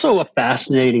also a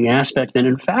fascinating aspect. And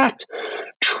in fact,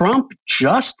 Trump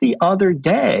just the other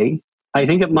day, I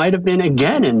think it might have been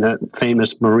again in the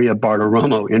famous Maria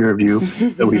Bartiromo interview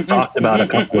that we've talked about a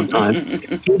couple of times,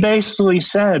 he basically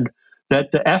said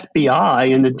that the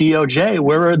FBI and the DOJ,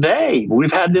 where are they?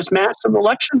 We've had this massive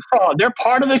election fraud. They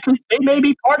may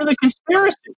be part of the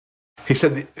conspiracy. He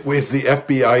said, is the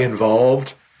FBI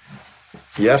involved?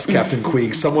 Yes, Captain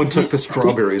Queeg. Someone took the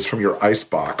strawberries from your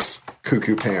icebox,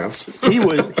 cuckoo pants. He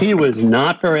was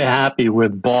not very happy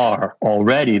with Barr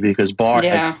already because Barr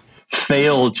had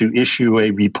failed to issue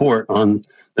a report on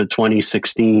the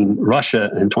 2016 Russia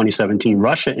and 2017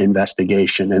 Russia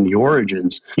investigation and the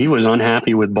origins. He was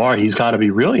unhappy with Barr. He's got to be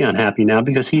really unhappy now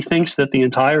because he thinks that the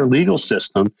entire legal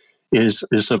system is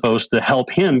supposed to help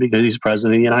him because he's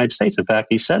president of the United States. In fact,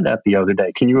 he said that the other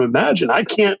day. Can you imagine?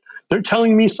 They're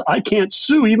telling me I can't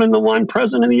sue even though I'm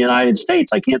president of the United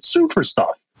States. I can't sue for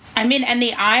stuff. I mean, and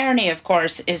the irony, of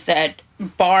course, is that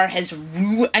Barr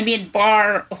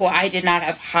Barr, who I did not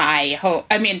have high hope,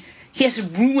 he has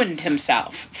ruined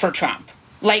himself for Trump.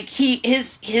 Like,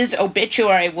 his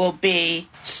obituary will be...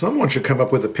 Someone should come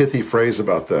up with a pithy phrase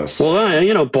about this.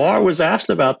 Well, Barr was asked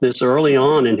about this early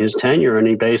on in his tenure, and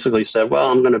he basically said,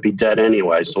 well, I'm going to be dead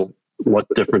anyway, so what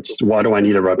difference? Why do I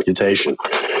need a reputation?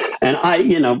 And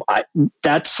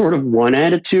that's sort of one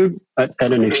attitude at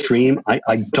an extreme.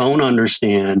 I don't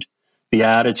understand the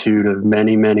attitude of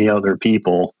many, many other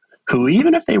people who,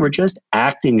 even if they were just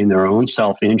acting in their own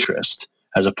self-interest,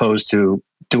 as opposed to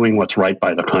doing what's right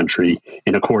by the country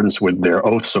in accordance with their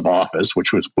oaths of office,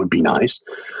 which would be nice,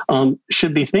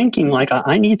 should be thinking like,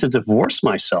 I need to divorce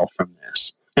myself from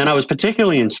this. And I was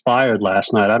particularly inspired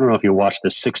last night. I don't know if you watched the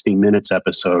 60 Minutes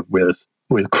episode with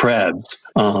Krebs,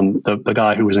 the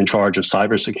guy who was in charge of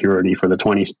cybersecurity for the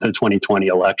 2020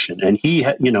 election. And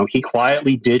he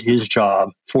quietly did his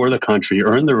job for the country,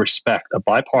 earned the respect, a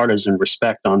bipartisan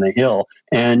respect on the Hill,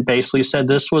 and basically said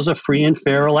this was a free and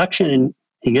fair election, and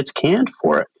he gets canned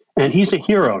for it. And he's a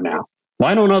hero now.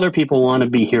 Why don't other people want to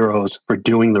be heroes for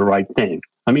doing the right thing?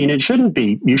 I mean, you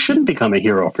shouldn't become a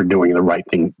hero for doing the right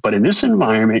thing. But in this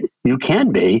environment, you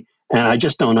can be. And I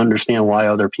just don't understand why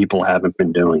other people haven't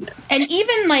been doing it. And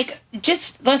even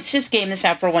let's just game this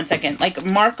out for 1 second. Like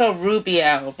Marco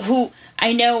Rubio, who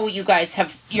I know you guys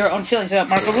have your own feelings about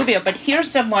Marco Rubio, but here's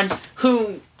someone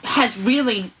who has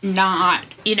really not,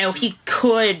 he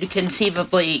could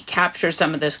conceivably capture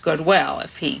some of this goodwill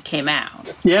if he came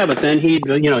out. Yeah, but then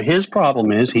his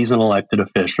problem is he's an elected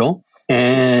official.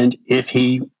 And if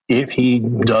he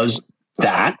does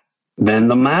that, then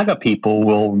the MAGA people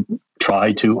will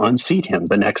try to unseat him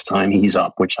the next time he's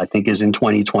up, which I think is in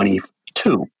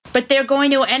 2022. But they're going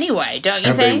to anyway, don't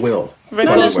you think? And they will.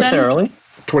 Not necessarily.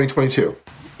 2022.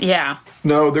 Yeah.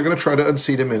 No, they're going to try to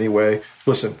unseat him anyway.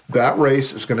 Listen, that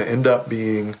race is going to end up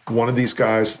being one of these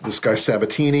guys, this guy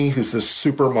Sabatini, who's this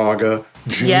super MAGA,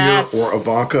 Junior or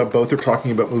Ivanka. Both are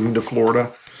talking about moving to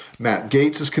Florida. Matt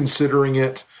Gaetz is considering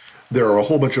it. There are a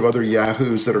whole bunch of other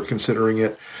yahoos that are considering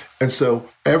it. And so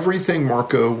everything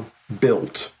Marco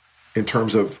built in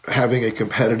terms of having a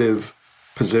competitive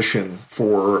position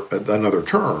for another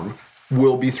term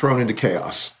will be thrown into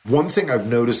chaos. One thing I've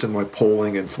noticed in my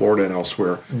polling in Florida and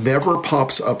elsewhere never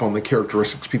pops up on the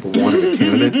characteristics people want in a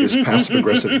candidate is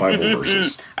passive-aggressive Bible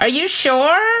verses. Are you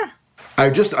sure? I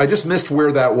just missed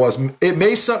where that was. It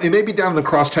may be down in the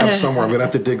crosstabs somewhere. I'm going to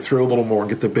have to dig through a little more and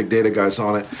get the big data guys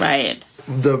on it. Right.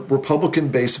 The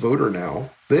Republican-based voter now,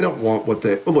 they don't want what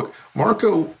they... Well, look,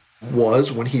 Marco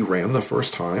was, when he ran the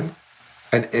first time,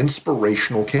 an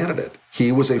inspirational candidate.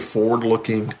 He was a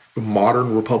forward-looking,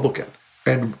 modern Republican.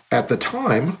 And at the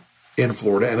time, in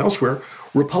Florida and elsewhere,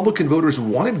 Republican voters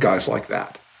wanted guys like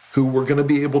that who were going to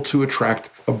be able to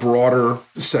attract a broader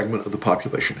segment of the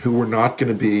population, who were not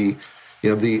going to be,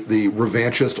 the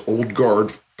revanchist, old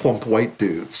guard, plump white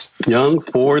dudes. Young,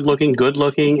 forward-looking,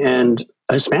 good-looking, and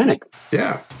Hispanic.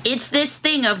 Yeah. It's this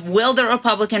thing of, will the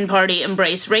Republican Party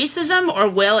embrace racism, or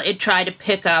will it try to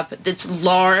pick up this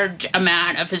large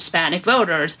amount of Hispanic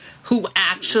voters who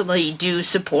actually do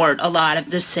support a lot of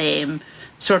the same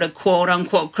sort of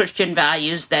quote-unquote Christian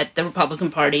values that the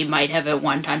Republican Party might have at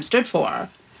one time stood for?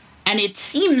 And it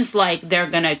seems like they're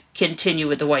going to continue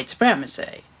with the white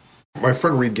supremacy. My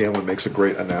friend Reed Galen makes a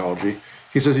great analogy.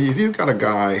 He says, if you've got a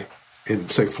guy in,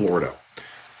 say, Florida,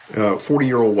 a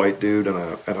 40-year-old white dude and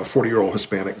a 40-year-old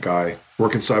Hispanic guy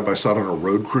working side by side on a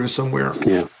road crew somewhere,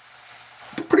 they're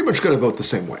pretty much going to vote the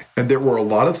same way. And there were a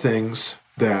lot of things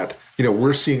that,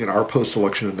 we're seeing in our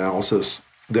post-election analysis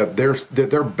that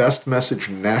their best message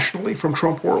nationally from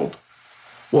Trump world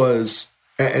was,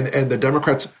 and the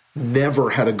Democrats never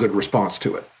had a good response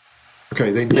to it.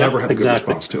 Okay, they never had a good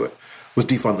response to it, was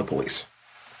defund the police.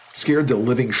 Scared the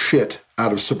living shit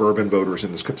out of suburban voters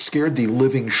in this country, scared the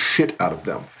living shit out of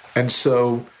them. And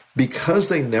so because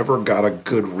they never got a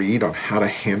good read on how to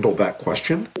handle that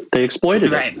question, they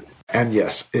exploited it. And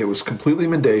yes, it was completely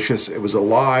mendacious. It was a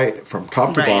lie from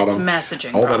top to bottom. It's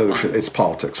messaging. All that other shit. It's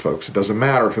politics, folks. It doesn't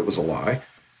matter if it was a lie.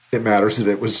 It matters that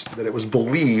it was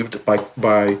believed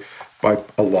by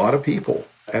a lot of people.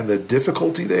 And the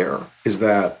difficulty there is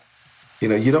that,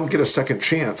 you don't get a second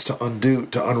chance to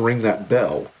unring that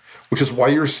bell, which is why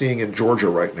you're seeing in Georgia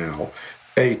right now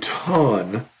a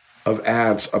ton of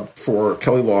ads for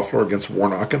Kelly Loeffler against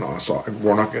Warnock and Ossoff, and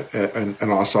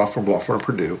Ossoff from Loeffler and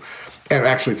Perdue, and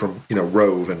actually from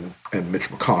Rove and Mitch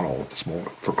McConnell at this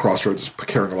moment. For Crossroads is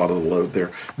carrying a lot of the load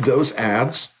there. Those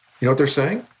ads, you know what they're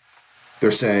saying?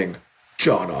 They're saying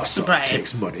John Ossoff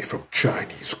takes money from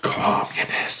Chinese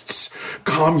communists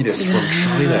from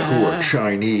China who are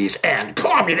Chinese and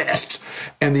communists.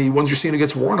 And the ones you're seeing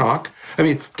against Warnock, I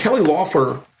mean, Kelly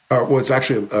Loeffler was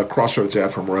actually a Crossroads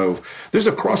ad from Rove. There's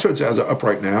a Crossroads ad up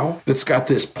right now that's got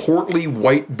this portly,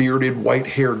 white-bearded,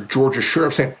 white-haired Georgia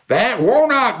sheriff saying, that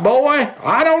Warnock boy,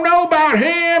 I don't know about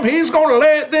him. He's going to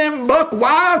let them buck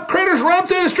wild critters run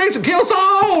through the streets and kill us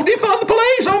all. Defund the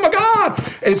police. Oh, my God.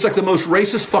 And it's like the most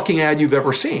racist fucking ad you've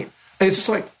ever seen. And it's just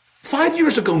like 5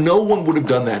 years ago, no one would have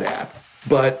done that ad.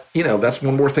 But, that's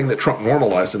one more thing that Trump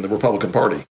normalized in the Republican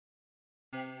Party.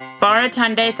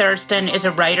 Baratunde Thurston is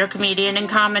a writer, comedian, and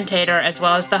commentator, as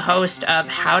well as the host of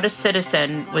How to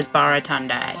Citizen with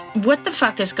Baratunde. What the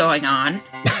fuck is going on?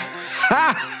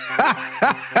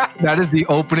 That is the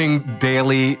opening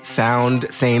daily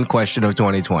sound sane question of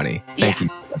 2020. Thank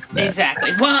you.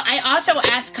 Exactly. Well, I also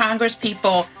asked Congress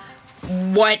people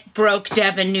what broke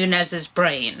Devin Nunes's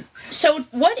brain. So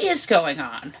what is going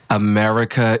on?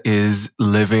 America is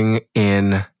living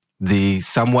in the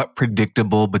somewhat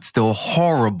predictable but still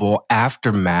horrible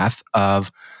aftermath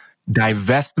of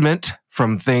divestment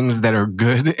from things that are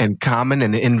good and common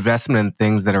and investment in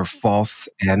things that are false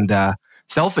and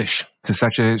selfish to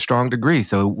such a strong degree.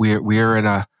 So we're in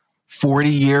a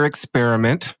 40-year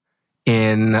experiment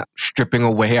in stripping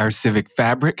away our civic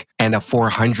fabric and a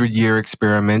 400-year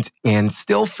experiment in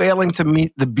still failing to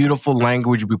meet the beautiful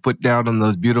language we put down on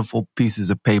those beautiful pieces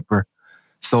of paper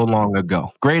so long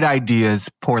ago. Great ideas,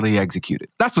 poorly executed.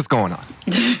 That's what's going on.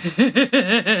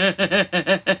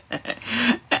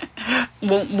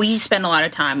 Well, we spend a lot of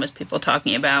time with people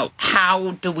talking about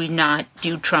how do we not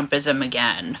do Trumpism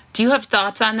again. Do you have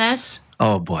thoughts on this?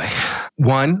 Oh, boy.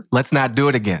 One, let's not do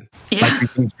it again. Yeah.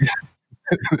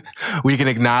 We can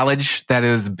acknowledge that it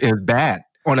was bad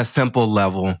on a simple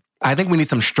level. I think we need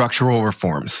some structural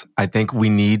reforms. I think we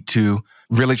need to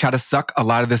really try to suck a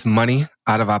lot of this money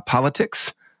out of our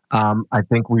politics. I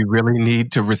think we really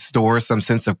need to restore some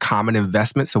sense of common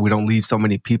investment so we don't leave so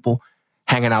many people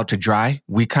hanging out to dry.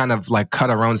 We kind of like cut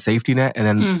our own safety net and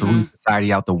then threw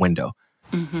society out the window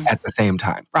at the same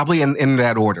time. Probably in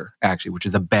that order, actually, which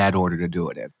is a bad order to do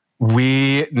it in.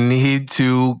 We need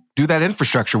to do that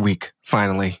infrastructure week,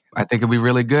 finally. I think it'd be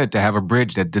really good to have a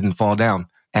bridge that didn't fall down.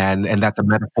 And that's a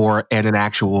metaphor and an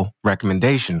actual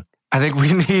recommendation. I think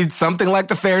we need something like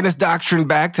the Fairness Doctrine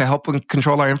back to help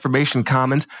control our information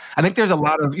commons. I think there's a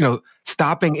lot of,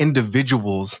 stopping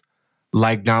individuals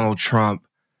like Donald Trump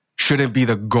shouldn't be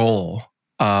the goal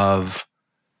of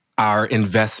our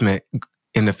investment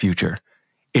in the future.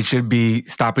 It should be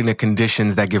stopping the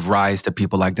conditions that give rise to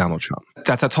people like Donald Trump.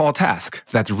 That's a tall task.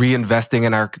 That's reinvesting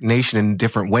in our nation in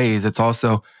different ways. It's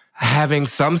also having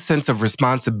some sense of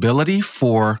responsibility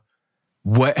for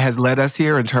what has led us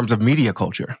here in terms of media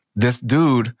culture. This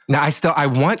dude, now I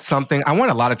want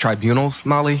a lot of tribunals,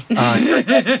 Molly.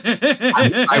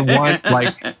 I want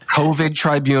like COVID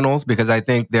tribunals because I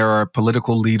think there are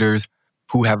political leaders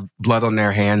who have blood on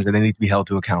their hands and they need to be held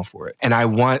to account for it. And I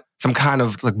want some kind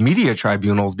of like media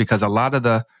tribunals because a lot of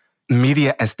the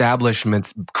media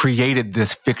establishments created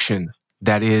this fiction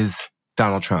that is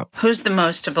Donald Trump. Who's the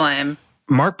most to blame?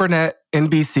 Mark Burnett,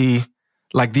 NBC,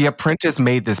 like The Apprentice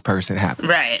made this person happen.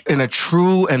 Right. In a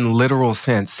true and literal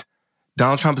sense,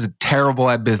 Donald Trump is terrible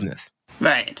at business.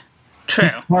 Right. True.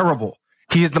 He's terrible.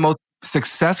 He is the most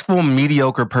successful,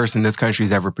 mediocre person this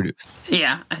country's ever produced.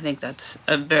 Yeah, I think that's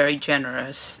a very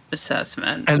generous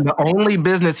assessment. And the only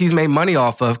business he's made money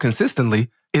off of consistently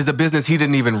is a business he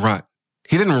didn't even run.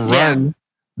 He didn't run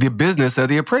the business of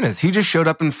The Apprentice. He just showed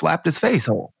up and flapped his face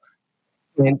whole.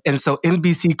 And so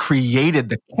NBC created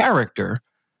the character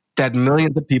that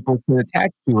millions of people can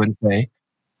attach to and say,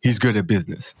 he's good at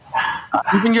business.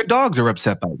 Even your dogs are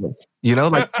upset by this. You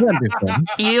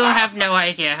You have no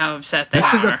idea how upset they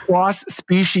are. This is a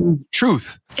cross-species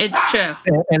truth. It's true.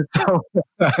 And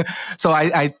so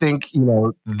I think,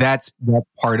 that's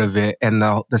part of it. And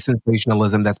the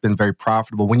sensationalism that's been very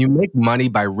profitable. When you make money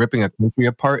by ripping a country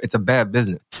apart, it's a bad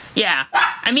business. Yeah.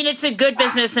 I mean, it's a good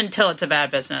business until it's a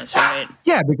bad business, right?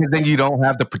 Yeah, because then you don't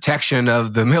have the protection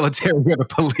of the military or the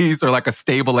police or like a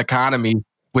stable economy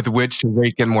with which to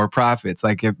rake in more profits.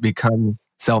 Like it becomes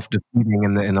self-defeating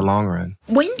in the long run.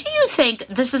 When do you think,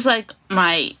 this is like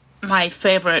my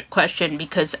favorite question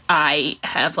because I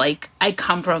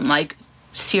come from like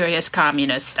serious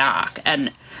communist stock.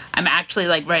 And I'm actually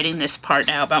like writing this part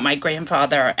now about my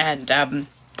grandfather and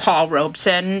Paul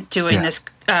Robeson doing this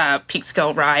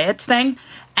Peekskill riots thing.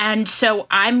 And so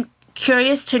I'm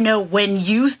curious to know when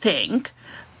you think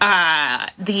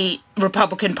the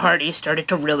Republican Party started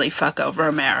to really fuck over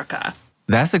America.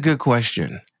 That's a good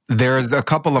question. There's a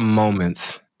couple of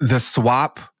moments. The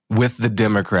swap with the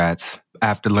Democrats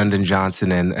after Lyndon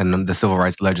Johnson and the civil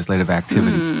rights legislative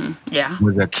activity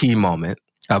was a key moment,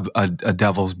 a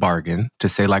devil's bargain to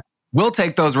say, like, we'll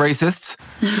take those racists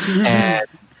and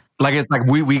like it's like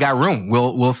we got room.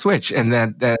 We'll switch. And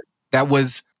that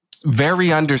was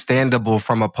very understandable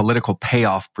from a political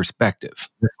payoff perspective.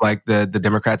 It's like the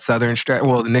Democrats'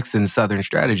 Nixon's Southern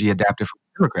strategy adapted from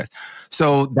the Democrats.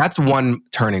 So that's one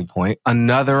turning point.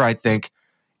 Another, I think,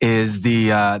 is the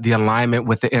alignment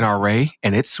with the NRA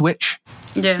and its switch.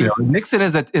 Yeah. Nixon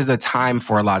is a time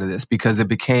for a lot of this because it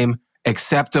became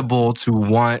acceptable to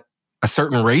want a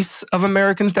certain race of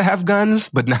Americans to have guns,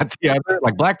 but not the other.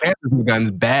 Like Black Panthers with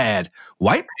guns, bad.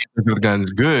 White Panthers with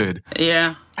guns, good.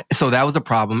 Yeah. So that was a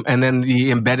problem. And then the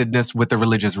embeddedness with the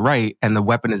religious right and the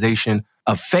weaponization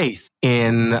of faith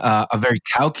in a very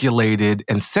calculated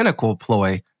and cynical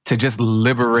ploy to just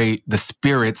liberate the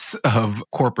spirits of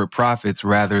corporate profits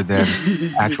rather than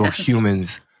actual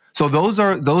humans. So those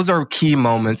are key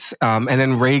moments. And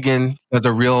then Reagan does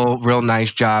a real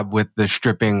nice job with the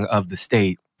stripping of the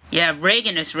state. Yeah,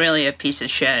 Reagan is really a piece of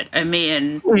shit. I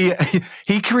mean...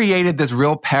 He created this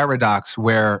real paradox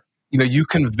where, you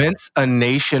convince a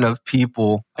nation of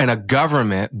people and a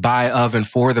government by, of, and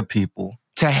for the people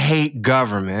to hate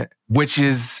government, which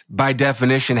is, by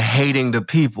definition, hating the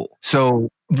people. So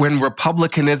when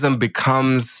republicanism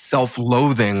becomes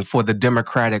self-loathing for the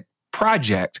Democratic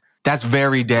project, that's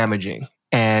very damaging.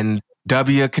 And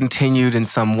W continued in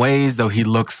some ways, though he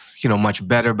looks, much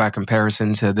better by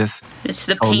comparison to this. It's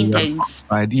the paintings.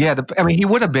 Yeah, we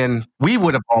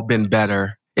would have all been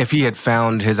better if he had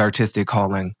found his artistic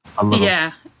calling a little.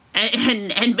 Yeah,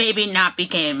 and maybe not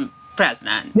became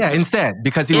president. Yeah, instead,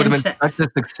 because he would have been such a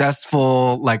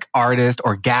successful, artist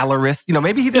or gallerist.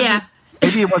 Maybe he doesn't. Yeah.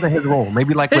 Maybe it wasn't his role.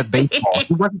 Maybe like with baseball,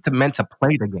 he wasn't meant to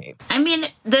play the game. I mean,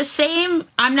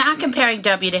 I'm not comparing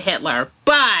W to Hitler,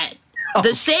 but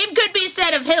the same could be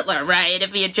said of Hitler, right?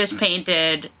 If he had just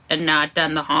painted and not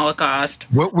done the Holocaust.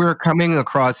 What we're coming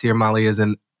across here, Molly, is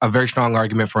a very strong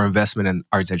argument for investment in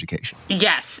arts education.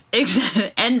 Yes,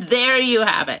 exactly. And there you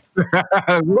have it.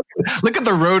 Look at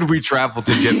the road we traveled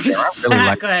to get there.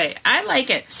 Exactly. I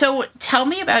like it. So tell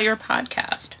me about your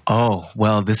podcast. Oh,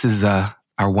 well, this is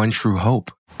our one true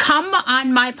hope. Come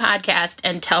on my podcast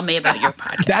and tell me about your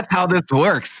podcast. That's how this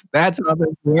works.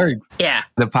 Yeah.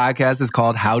 The podcast is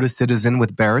called How to Citizen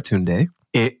with Baratunde.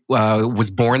 It was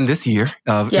born this year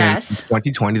in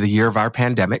 2020, the year of our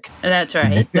pandemic. That's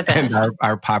right. The best. And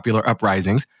our popular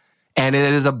uprisings. And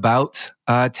it is about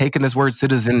taking this word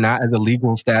citizen not as a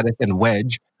legal status and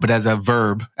wedge, but as a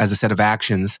verb, as a set of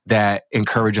actions that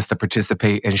encourage us to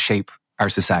participate and shape our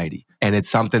society. And it's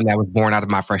something that was born out of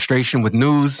my frustration with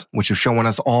news, which is showing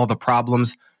us all the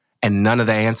problems and none of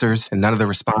the answers and none of the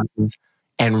responses,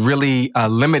 and really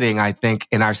limiting, I think,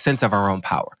 in our sense of our own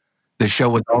power. The show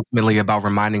was ultimately about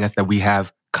reminding us that we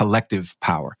have collective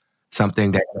power,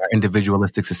 something that in our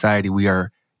individualistic society we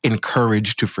are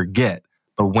encouraged to forget.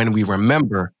 But when we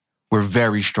remember, we're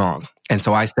very strong. And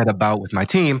so I set about with my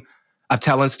team of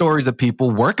telling stories of people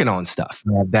working on stuff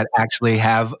that actually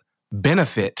have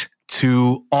benefit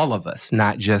to all of us,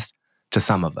 not just to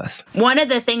some of us. One of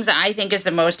the things I think is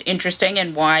the most interesting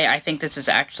and why I think this is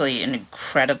actually an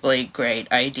incredibly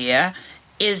great idea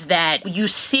is that you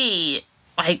see,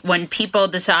 when people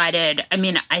decided,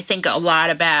 I think a lot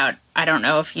about, I don't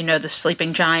know if you know the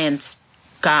Sleeping Giants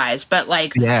guys, but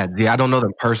Yeah, I don't know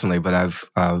them personally, but I've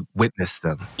witnessed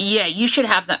them. Yeah, you should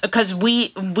have them because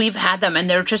we've had them and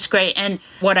they're just great. And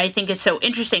what I think is so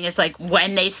interesting is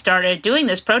when they started doing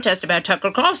this protest about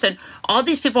Tucker Carlson, all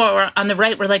these people on the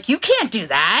right were like, you can't do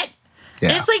that. Yeah.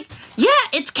 And it's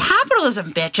it's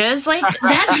capitalism, bitches.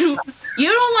 That's you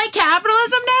don't like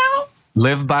capitalism now?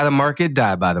 Live by the market,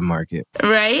 die by the market.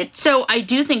 Right? So I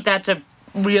do think that's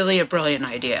really a brilliant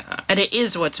idea. And it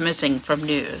is what's missing from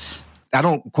news. I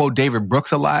don't quote David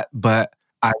Brooks a lot, but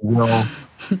I will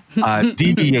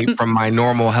deviate from my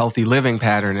normal healthy living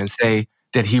pattern and say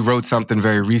that he wrote something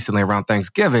very recently around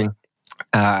Thanksgiving.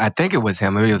 I think it was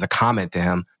him, maybe it was a comment to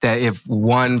him, that if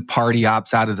one party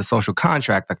opts out of the social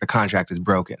contract, the contract is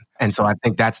broken. And so I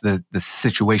think that's the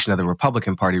situation of the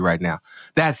Republican Party right now.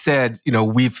 That said,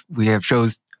 we have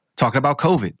shows talking about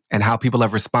COVID and how people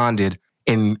have responded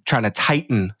in trying to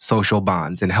tighten social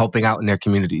bonds and helping out in their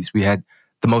communities. We had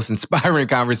the most inspiring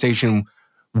conversation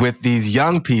with these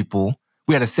young people.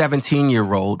 We had a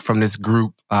 17-year-old from this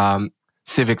group,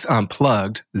 Civics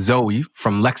Unplugged, Zoe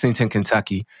from Lexington,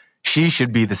 Kentucky. She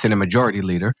should be the Senate Majority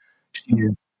Leader. She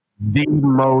is the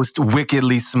most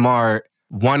wickedly smart,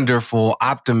 wonderful,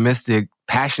 optimistic,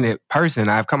 passionate person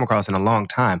I've come across in a long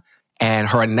time. And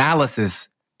her analysis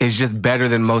is just better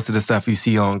than most of the stuff you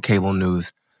see on cable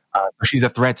news. So she's a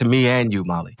threat to me and you,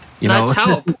 Molly. Let's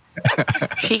hope.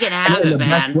 She can have it,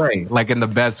 man. In the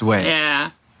best way.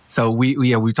 Yeah. So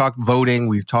we talked voting,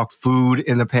 we've talked food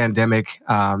in the pandemic.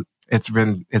 It's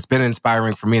been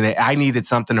inspiring for me. And I needed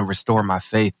something to restore my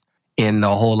faith in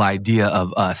the whole idea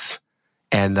of us,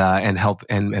 and help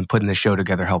and putting the show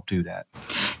together helped do that.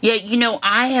 Yeah,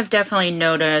 I have definitely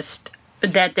noticed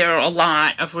that there are a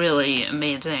lot of really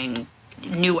amazing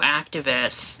new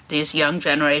activists, this young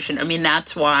generation. I mean,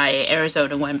 that's why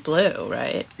Arizona went blue,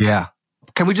 right? Yeah.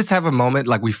 Can we just have a moment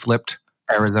like we flipped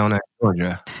Arizona and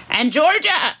Georgia? And Georgia!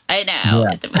 I know.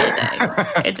 Yeah. It's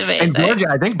amazing. It's amazing. And Georgia,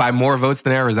 I think, by more votes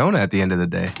than Arizona at the end of the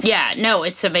day. Yeah, no,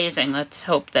 it's amazing. Let's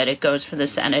hope that it goes for the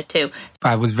Senate, too.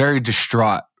 I was very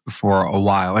distraught for a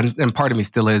while, and part of me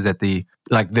still is at the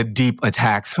deep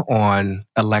attacks on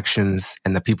elections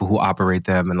and the people who operate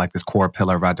them, and like this core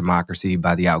pillar of our democracy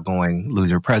by the outgoing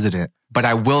loser president. But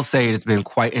I will say it's been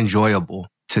quite enjoyable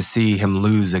to see him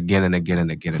lose again and again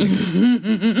and again and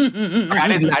again. I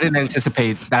didn't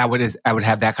anticipate that I would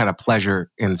have that kind of pleasure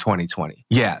in 2020.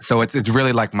 Yeah, so it's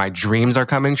really like my dreams are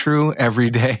coming true every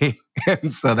day,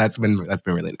 and so that's been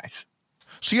really nice.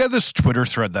 So you had this Twitter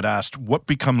thread that asked, what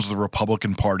becomes the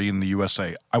Republican Party in the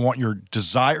USA? I want your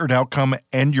desired outcome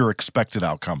and your expected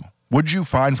outcome. What'd you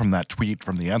find from that tweet,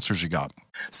 from the answers you got?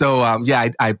 So,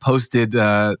 I posted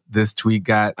this tweet.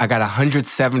 I got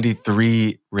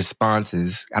 173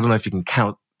 responses. I don't know if you can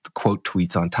count the quote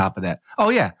tweets on top of that. Oh,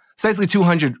 yeah. So basically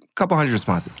 200, couple hundred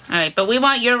responses. All right, but we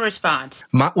want your response.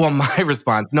 My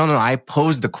response. No, I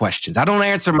pose the questions. I don't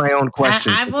answer my own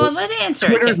questions. I will answer.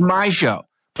 Twitter's my show.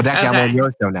 But actually, I'm on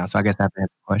your show now, so I guess I have to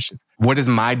answer the question. What is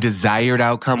my desired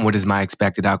outcome? What is my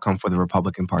expected outcome for the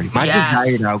Republican Party? My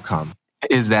desired outcome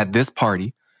is that this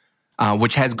party,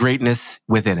 which has greatness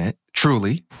within it,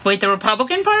 truly. Wait, the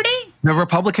Republican Party? The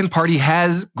Republican Party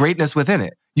has greatness within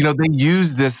it. They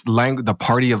use this the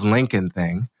Party of Lincoln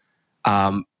thing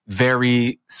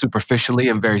very superficially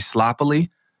and very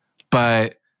sloppily,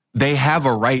 but they have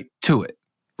a right to it,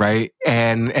 right?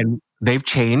 And they've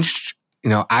changed.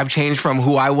 I've changed from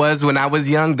who I was when I was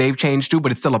young. They've changed too,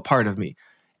 but it's still a part of me.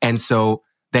 And so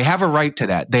they have a right to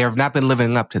that. They have not been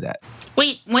living up to that.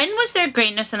 Wait, when was there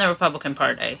greatness in the Republican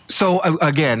Party? So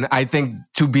again, I think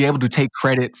to be able to take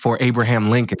credit for Abraham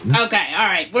Lincoln. Okay, all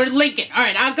right. We're Lincoln. All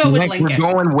right, I'll go with Lincoln.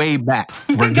 We're going way back.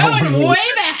 We're going way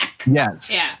back. Yes.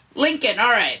 Yeah, Lincoln.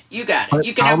 All right, you got it.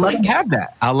 You can have Lincoln.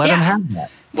 I'll let him have that.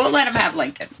 We'll let him have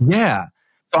Lincoln. Yeah.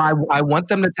 So I want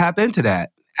them to tap into that.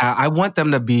 I want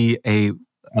them to be a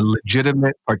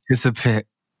legitimate participant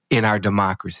in our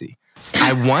democracy.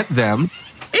 I want them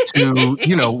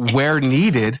to, where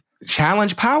needed,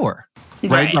 challenge power,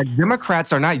 right? Like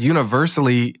Democrats are not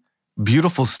universally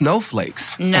beautiful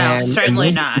snowflakes. No,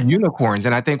 certainly not. Unicorns.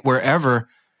 And I think wherever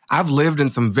I've lived in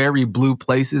some very blue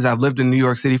places, I've lived in New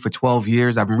York City for 12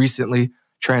 years. I'm recently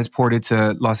transported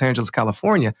to Los Angeles,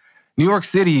 California. New York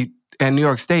City and New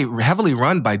York State were heavily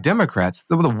run by Democrats.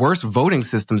 Some of the worst voting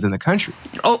systems in the country.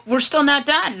 Oh, we're still not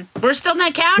done. We're still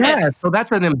not counted. Yeah, so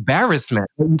that's an embarrassment.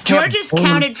 Georgia's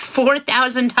counted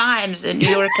 4,000 times, and New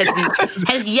York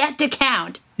has yet to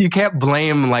count. You can't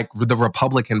blame the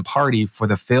Republican Party for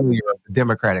the failure of the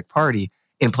Democratic Party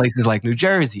in places like New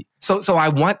Jersey. So I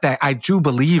want that. I do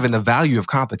believe in the value of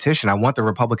competition. I want the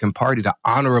Republican Party to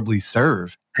honorably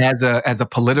serve as a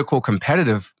political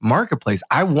competitive marketplace.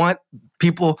 I want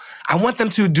them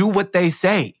to do what they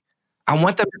say. I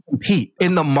want them to compete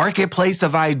in the marketplace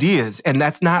of ideas. And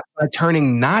that's not by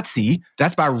turning Nazi.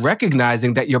 That's by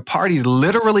recognizing that your party's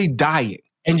literally dying.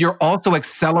 And you're also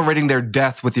accelerating their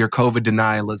death with your COVID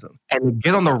denialism. And to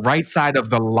get on the right side of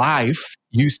the life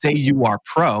you say you are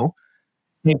pro,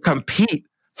 and compete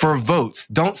for votes.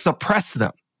 Don't suppress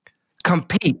them.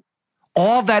 Compete.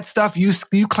 All that stuff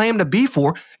you claim to be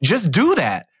for, just do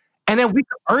that. And then we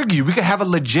could argue. We could have a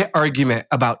legit argument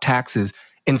about taxes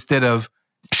instead of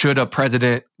should a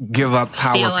president give up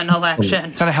power? Steal an election.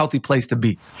 It's not a healthy place to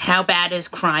be. How bad is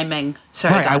criming?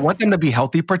 Sorry, right. I want them to be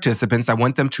healthy participants. I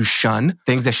want them to shun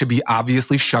things that should be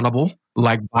obviously shunnable,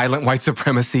 like violent white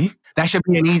supremacy. That should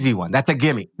be an easy one. That's a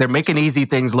gimme. They're making easy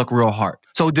things look real hard.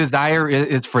 So desire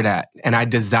is for that. And I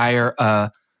desire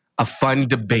a fun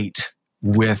debate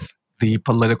with the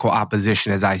political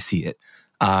opposition as I see it.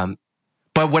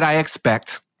 But what I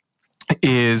expect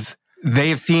is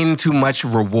they've seen too much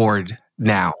reward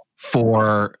now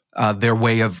for their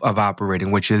way of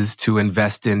operating, which is to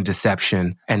invest in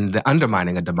deception and the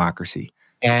undermining of democracy.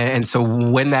 And so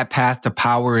when that path to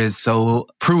power is so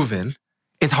proven,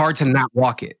 it's hard to not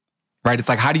walk it, right? It's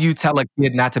like, how do you tell a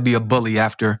kid not to be a bully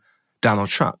after Donald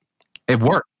Trump? It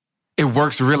works. It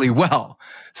works really well.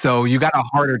 So you got a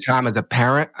harder time as a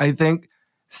parent, I think,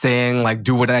 saying like,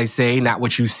 do what I say, not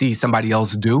what you see somebody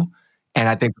else do. And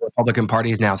I think the Republican Party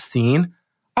has now seen,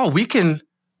 oh, we can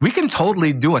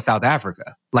totally do a South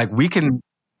Africa. Like we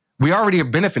already are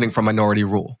benefiting from minority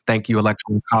rule. Thank you,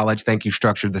 Electoral College. Thank you,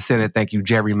 structure of the Senate. Thank you,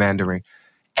 gerrymandering.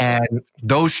 And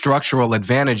those structural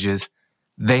advantages,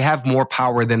 they have more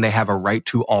power than they have a right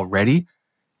to already.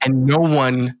 And no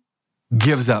one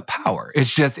gives up power.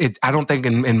 It's just, I don't think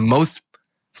in most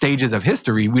stages of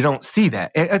history, we don't see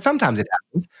that. Sometimes it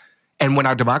happens. And when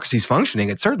our democracy is functioning,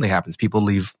 it certainly happens. People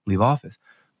leave office.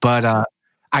 But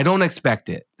I don't expect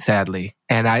it, sadly.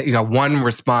 And one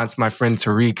response, my friend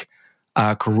Tariq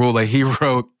Karula, he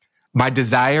wrote, "My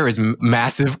desire is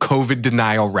massive COVID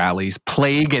denial rallies,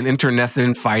 plague and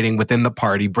internecine fighting within the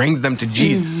party brings them to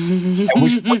Jesus. At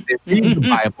which point they read the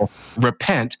Bible,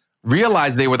 repent,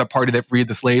 realize they were the party that freed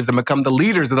the slaves, and become the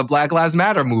leaders of the Black Lives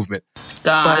Matter movement."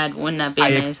 God, wouldn't that be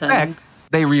amazing? I expect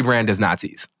they rebrand as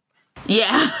Nazis.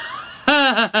 Yeah.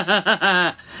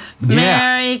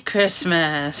 Merry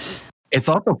Christmas. It's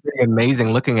also pretty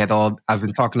amazing looking at all. I've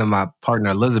been talking to my partner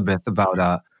Elizabeth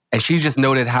about, and she just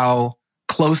noted how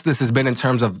close this has been in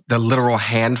terms of the literal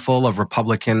handful of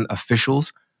Republican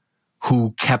officials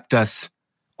who kept us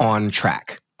on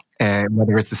track. And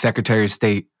whether it's the Secretary of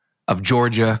State of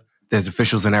Georgia, there's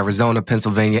officials in Arizona,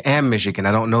 Pennsylvania, and Michigan.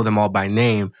 I don't know them all by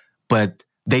name, but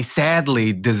they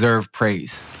sadly deserve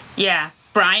praise. Yeah,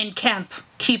 Brian Kemp,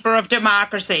 keeper of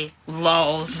democracy.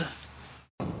 Lols.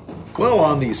 Well,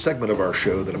 on the segment of our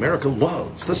show that America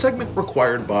loves, the segment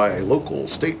required by local,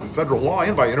 state, and federal law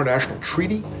and by international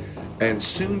treaty, and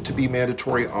soon to be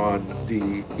mandatory on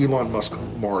the Elon Musk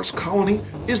Mars colony,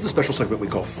 is the special segment we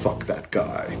call Fuck That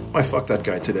Guy. My Fuck That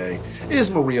Guy today is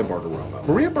Maria Bartiromo.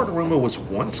 Maria Bartiromo was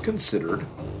once considered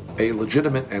a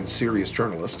legitimate and serious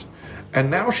journalist, and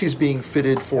now she's being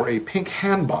fitted for a pink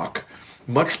hanbok,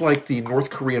 much like the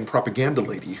North Korean propaganda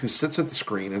lady who sits at the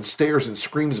screen and stares and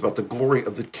screams about the glory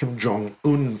of the Kim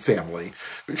Jong-un family.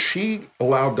 She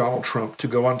allowed Donald Trump to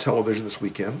go on television this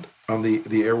weekend on the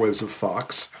airwaves of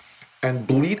Fox and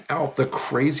bleat out the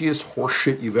craziest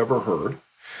horseshit you've ever heard.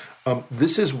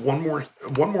 This is one more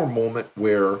moment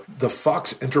where the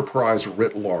Fox enterprise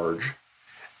writ large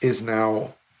is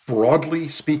now, broadly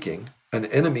speaking, an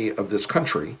enemy of this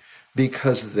country,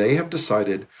 because they have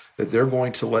decided that they're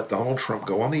going to let Donald Trump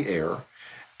go on the air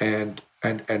and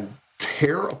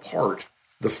tear apart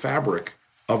the fabric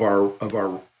of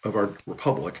our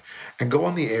republic and go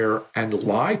on the air and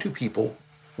lie to people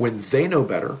when they know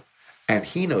better and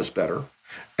he knows better.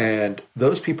 And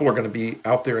those people are going to be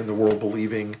out there in the world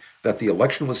believing that the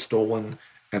election was stolen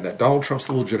and that Donald Trump's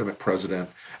the legitimate president.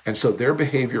 And so their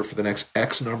behavior for the next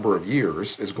X number of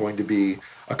years is going to be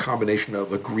a combination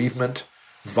of aggrievement,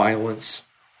 violence,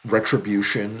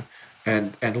 retribution,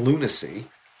 and lunacy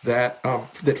that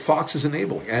Fox is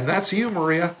enabling. And that's you,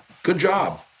 Maria. Good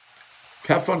job.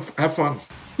 Have fun.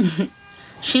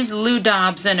 She's Lou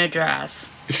Dobbs in a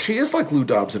dress. She is like Lou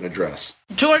Dobbs in a dress.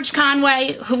 George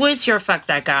Conway, who is your Fuck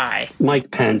That Guy?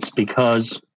 Mike Pence,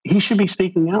 because he should be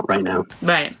speaking out right now.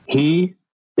 Right. He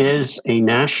is a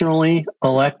nationally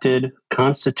elected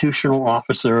constitutional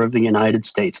officer of the United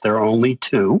States. There are only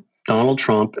two, Donald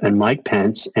Trump and Mike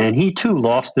Pence, and he too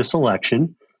lost this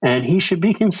election, and he should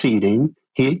be conceding.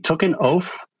 He took an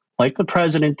oath, like the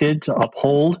president did, to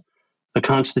uphold the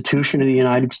Constitution of the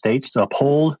United States, to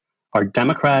uphold our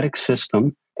democratic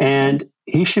system, and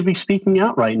he should be speaking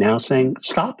out right now saying,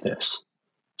 stop this.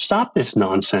 Stop this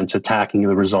nonsense attacking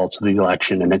the results of the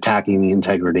election and attacking the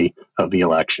integrity of the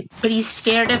election. But he's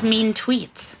scared of mean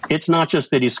tweets. It's not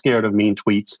just that he's scared of mean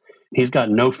tweets. He's got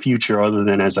no future other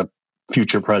than as a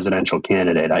future presidential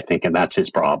candidate, I think, and that's his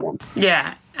problem.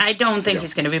 Yeah, I don't think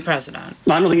he's going to be president.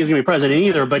 I don't think he's going to be president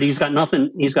either, but he's got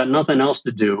nothing else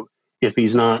to do if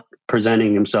he's not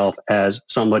presenting himself as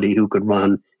somebody who could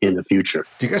run in the future.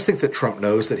 Do you guys think that Trump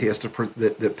knows that he has to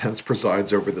that Pence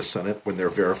presides over the Senate when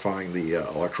they're verifying the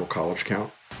Electoral College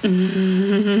count? Because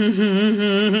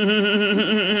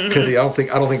I don't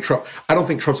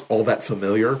think Trump's all that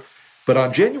familiar. But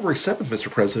on January 7th,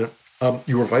 Mr. President,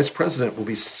 your vice president will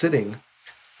be sitting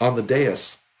on the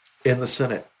dais in the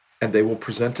Senate, and they will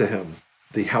present to him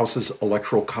the House's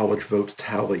Electoral College vote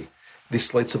tally. The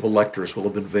slates of electors will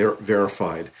have been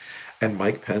verified, and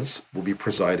Mike Pence will be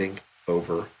presiding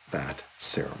over that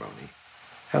ceremony.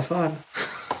 Have fun.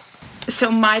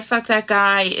 So my fuck that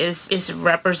guy is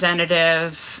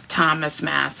Representative Thomas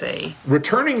Massie.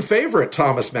 Returning favorite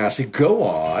Thomas Massie. Go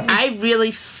on. I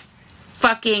really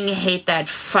fucking hate that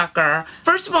fucker.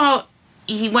 First of all,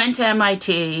 he went to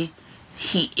MIT.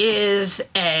 He is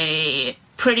a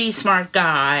pretty smart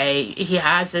guy. He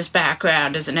has this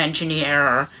background as an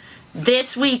engineer.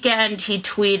 This weekend, he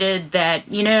tweeted that,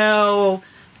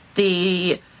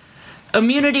 the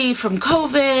immunity from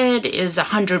COVID is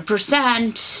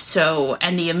 100%,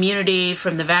 and the immunity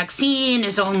from the vaccine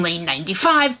is only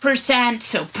 95%,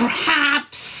 so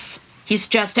perhaps he's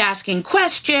just asking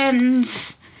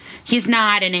questions. He's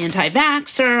not an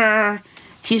anti-vaxxer.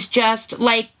 He's just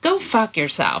go fuck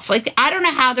yourself. I don't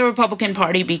know how the Republican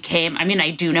Party became,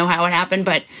 I do know how it happened,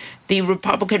 but the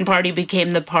Republican Party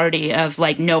became the party of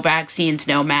no vaccines,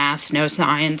 no masks, no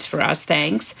science for us,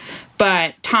 thanks.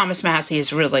 But Thomas Massie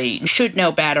should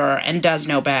know better and does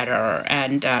know better,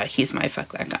 and he's my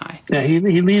fuck that guy. Yeah, he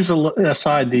leaves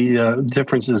aside the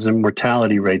differences in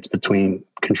mortality rates between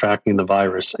contracting the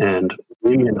virus and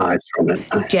immunized from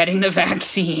it. Getting the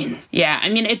vaccine. Yeah,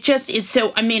 it just is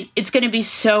so, it's going to be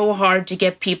so hard to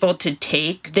get people to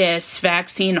take this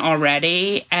vaccine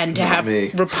already and to have...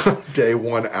 Day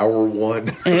 1, hour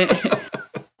 1.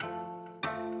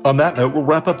 On that note, we'll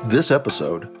wrap up this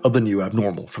episode of The New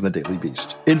Abnormal from the Daily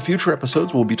Beast. In future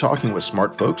episodes, we'll be talking with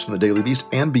smart folks from the Daily Beast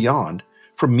and beyond,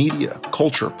 from media,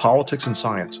 culture, politics, and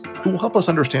science, who will help us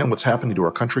understand what's happening to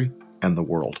our country and the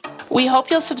world. We hope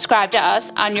you'll subscribe to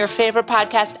us on your favorite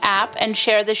podcast app and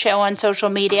share the show on social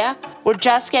media. We're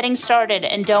just getting started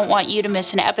and don't want you to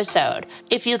miss an episode.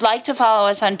 If you'd like to follow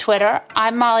us on Twitter,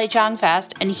 I'm Molly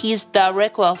Jong-Fast and he's the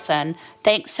Rick Wilson.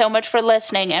 Thanks so much for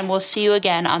listening, and we'll see you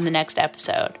again on the next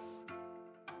episode.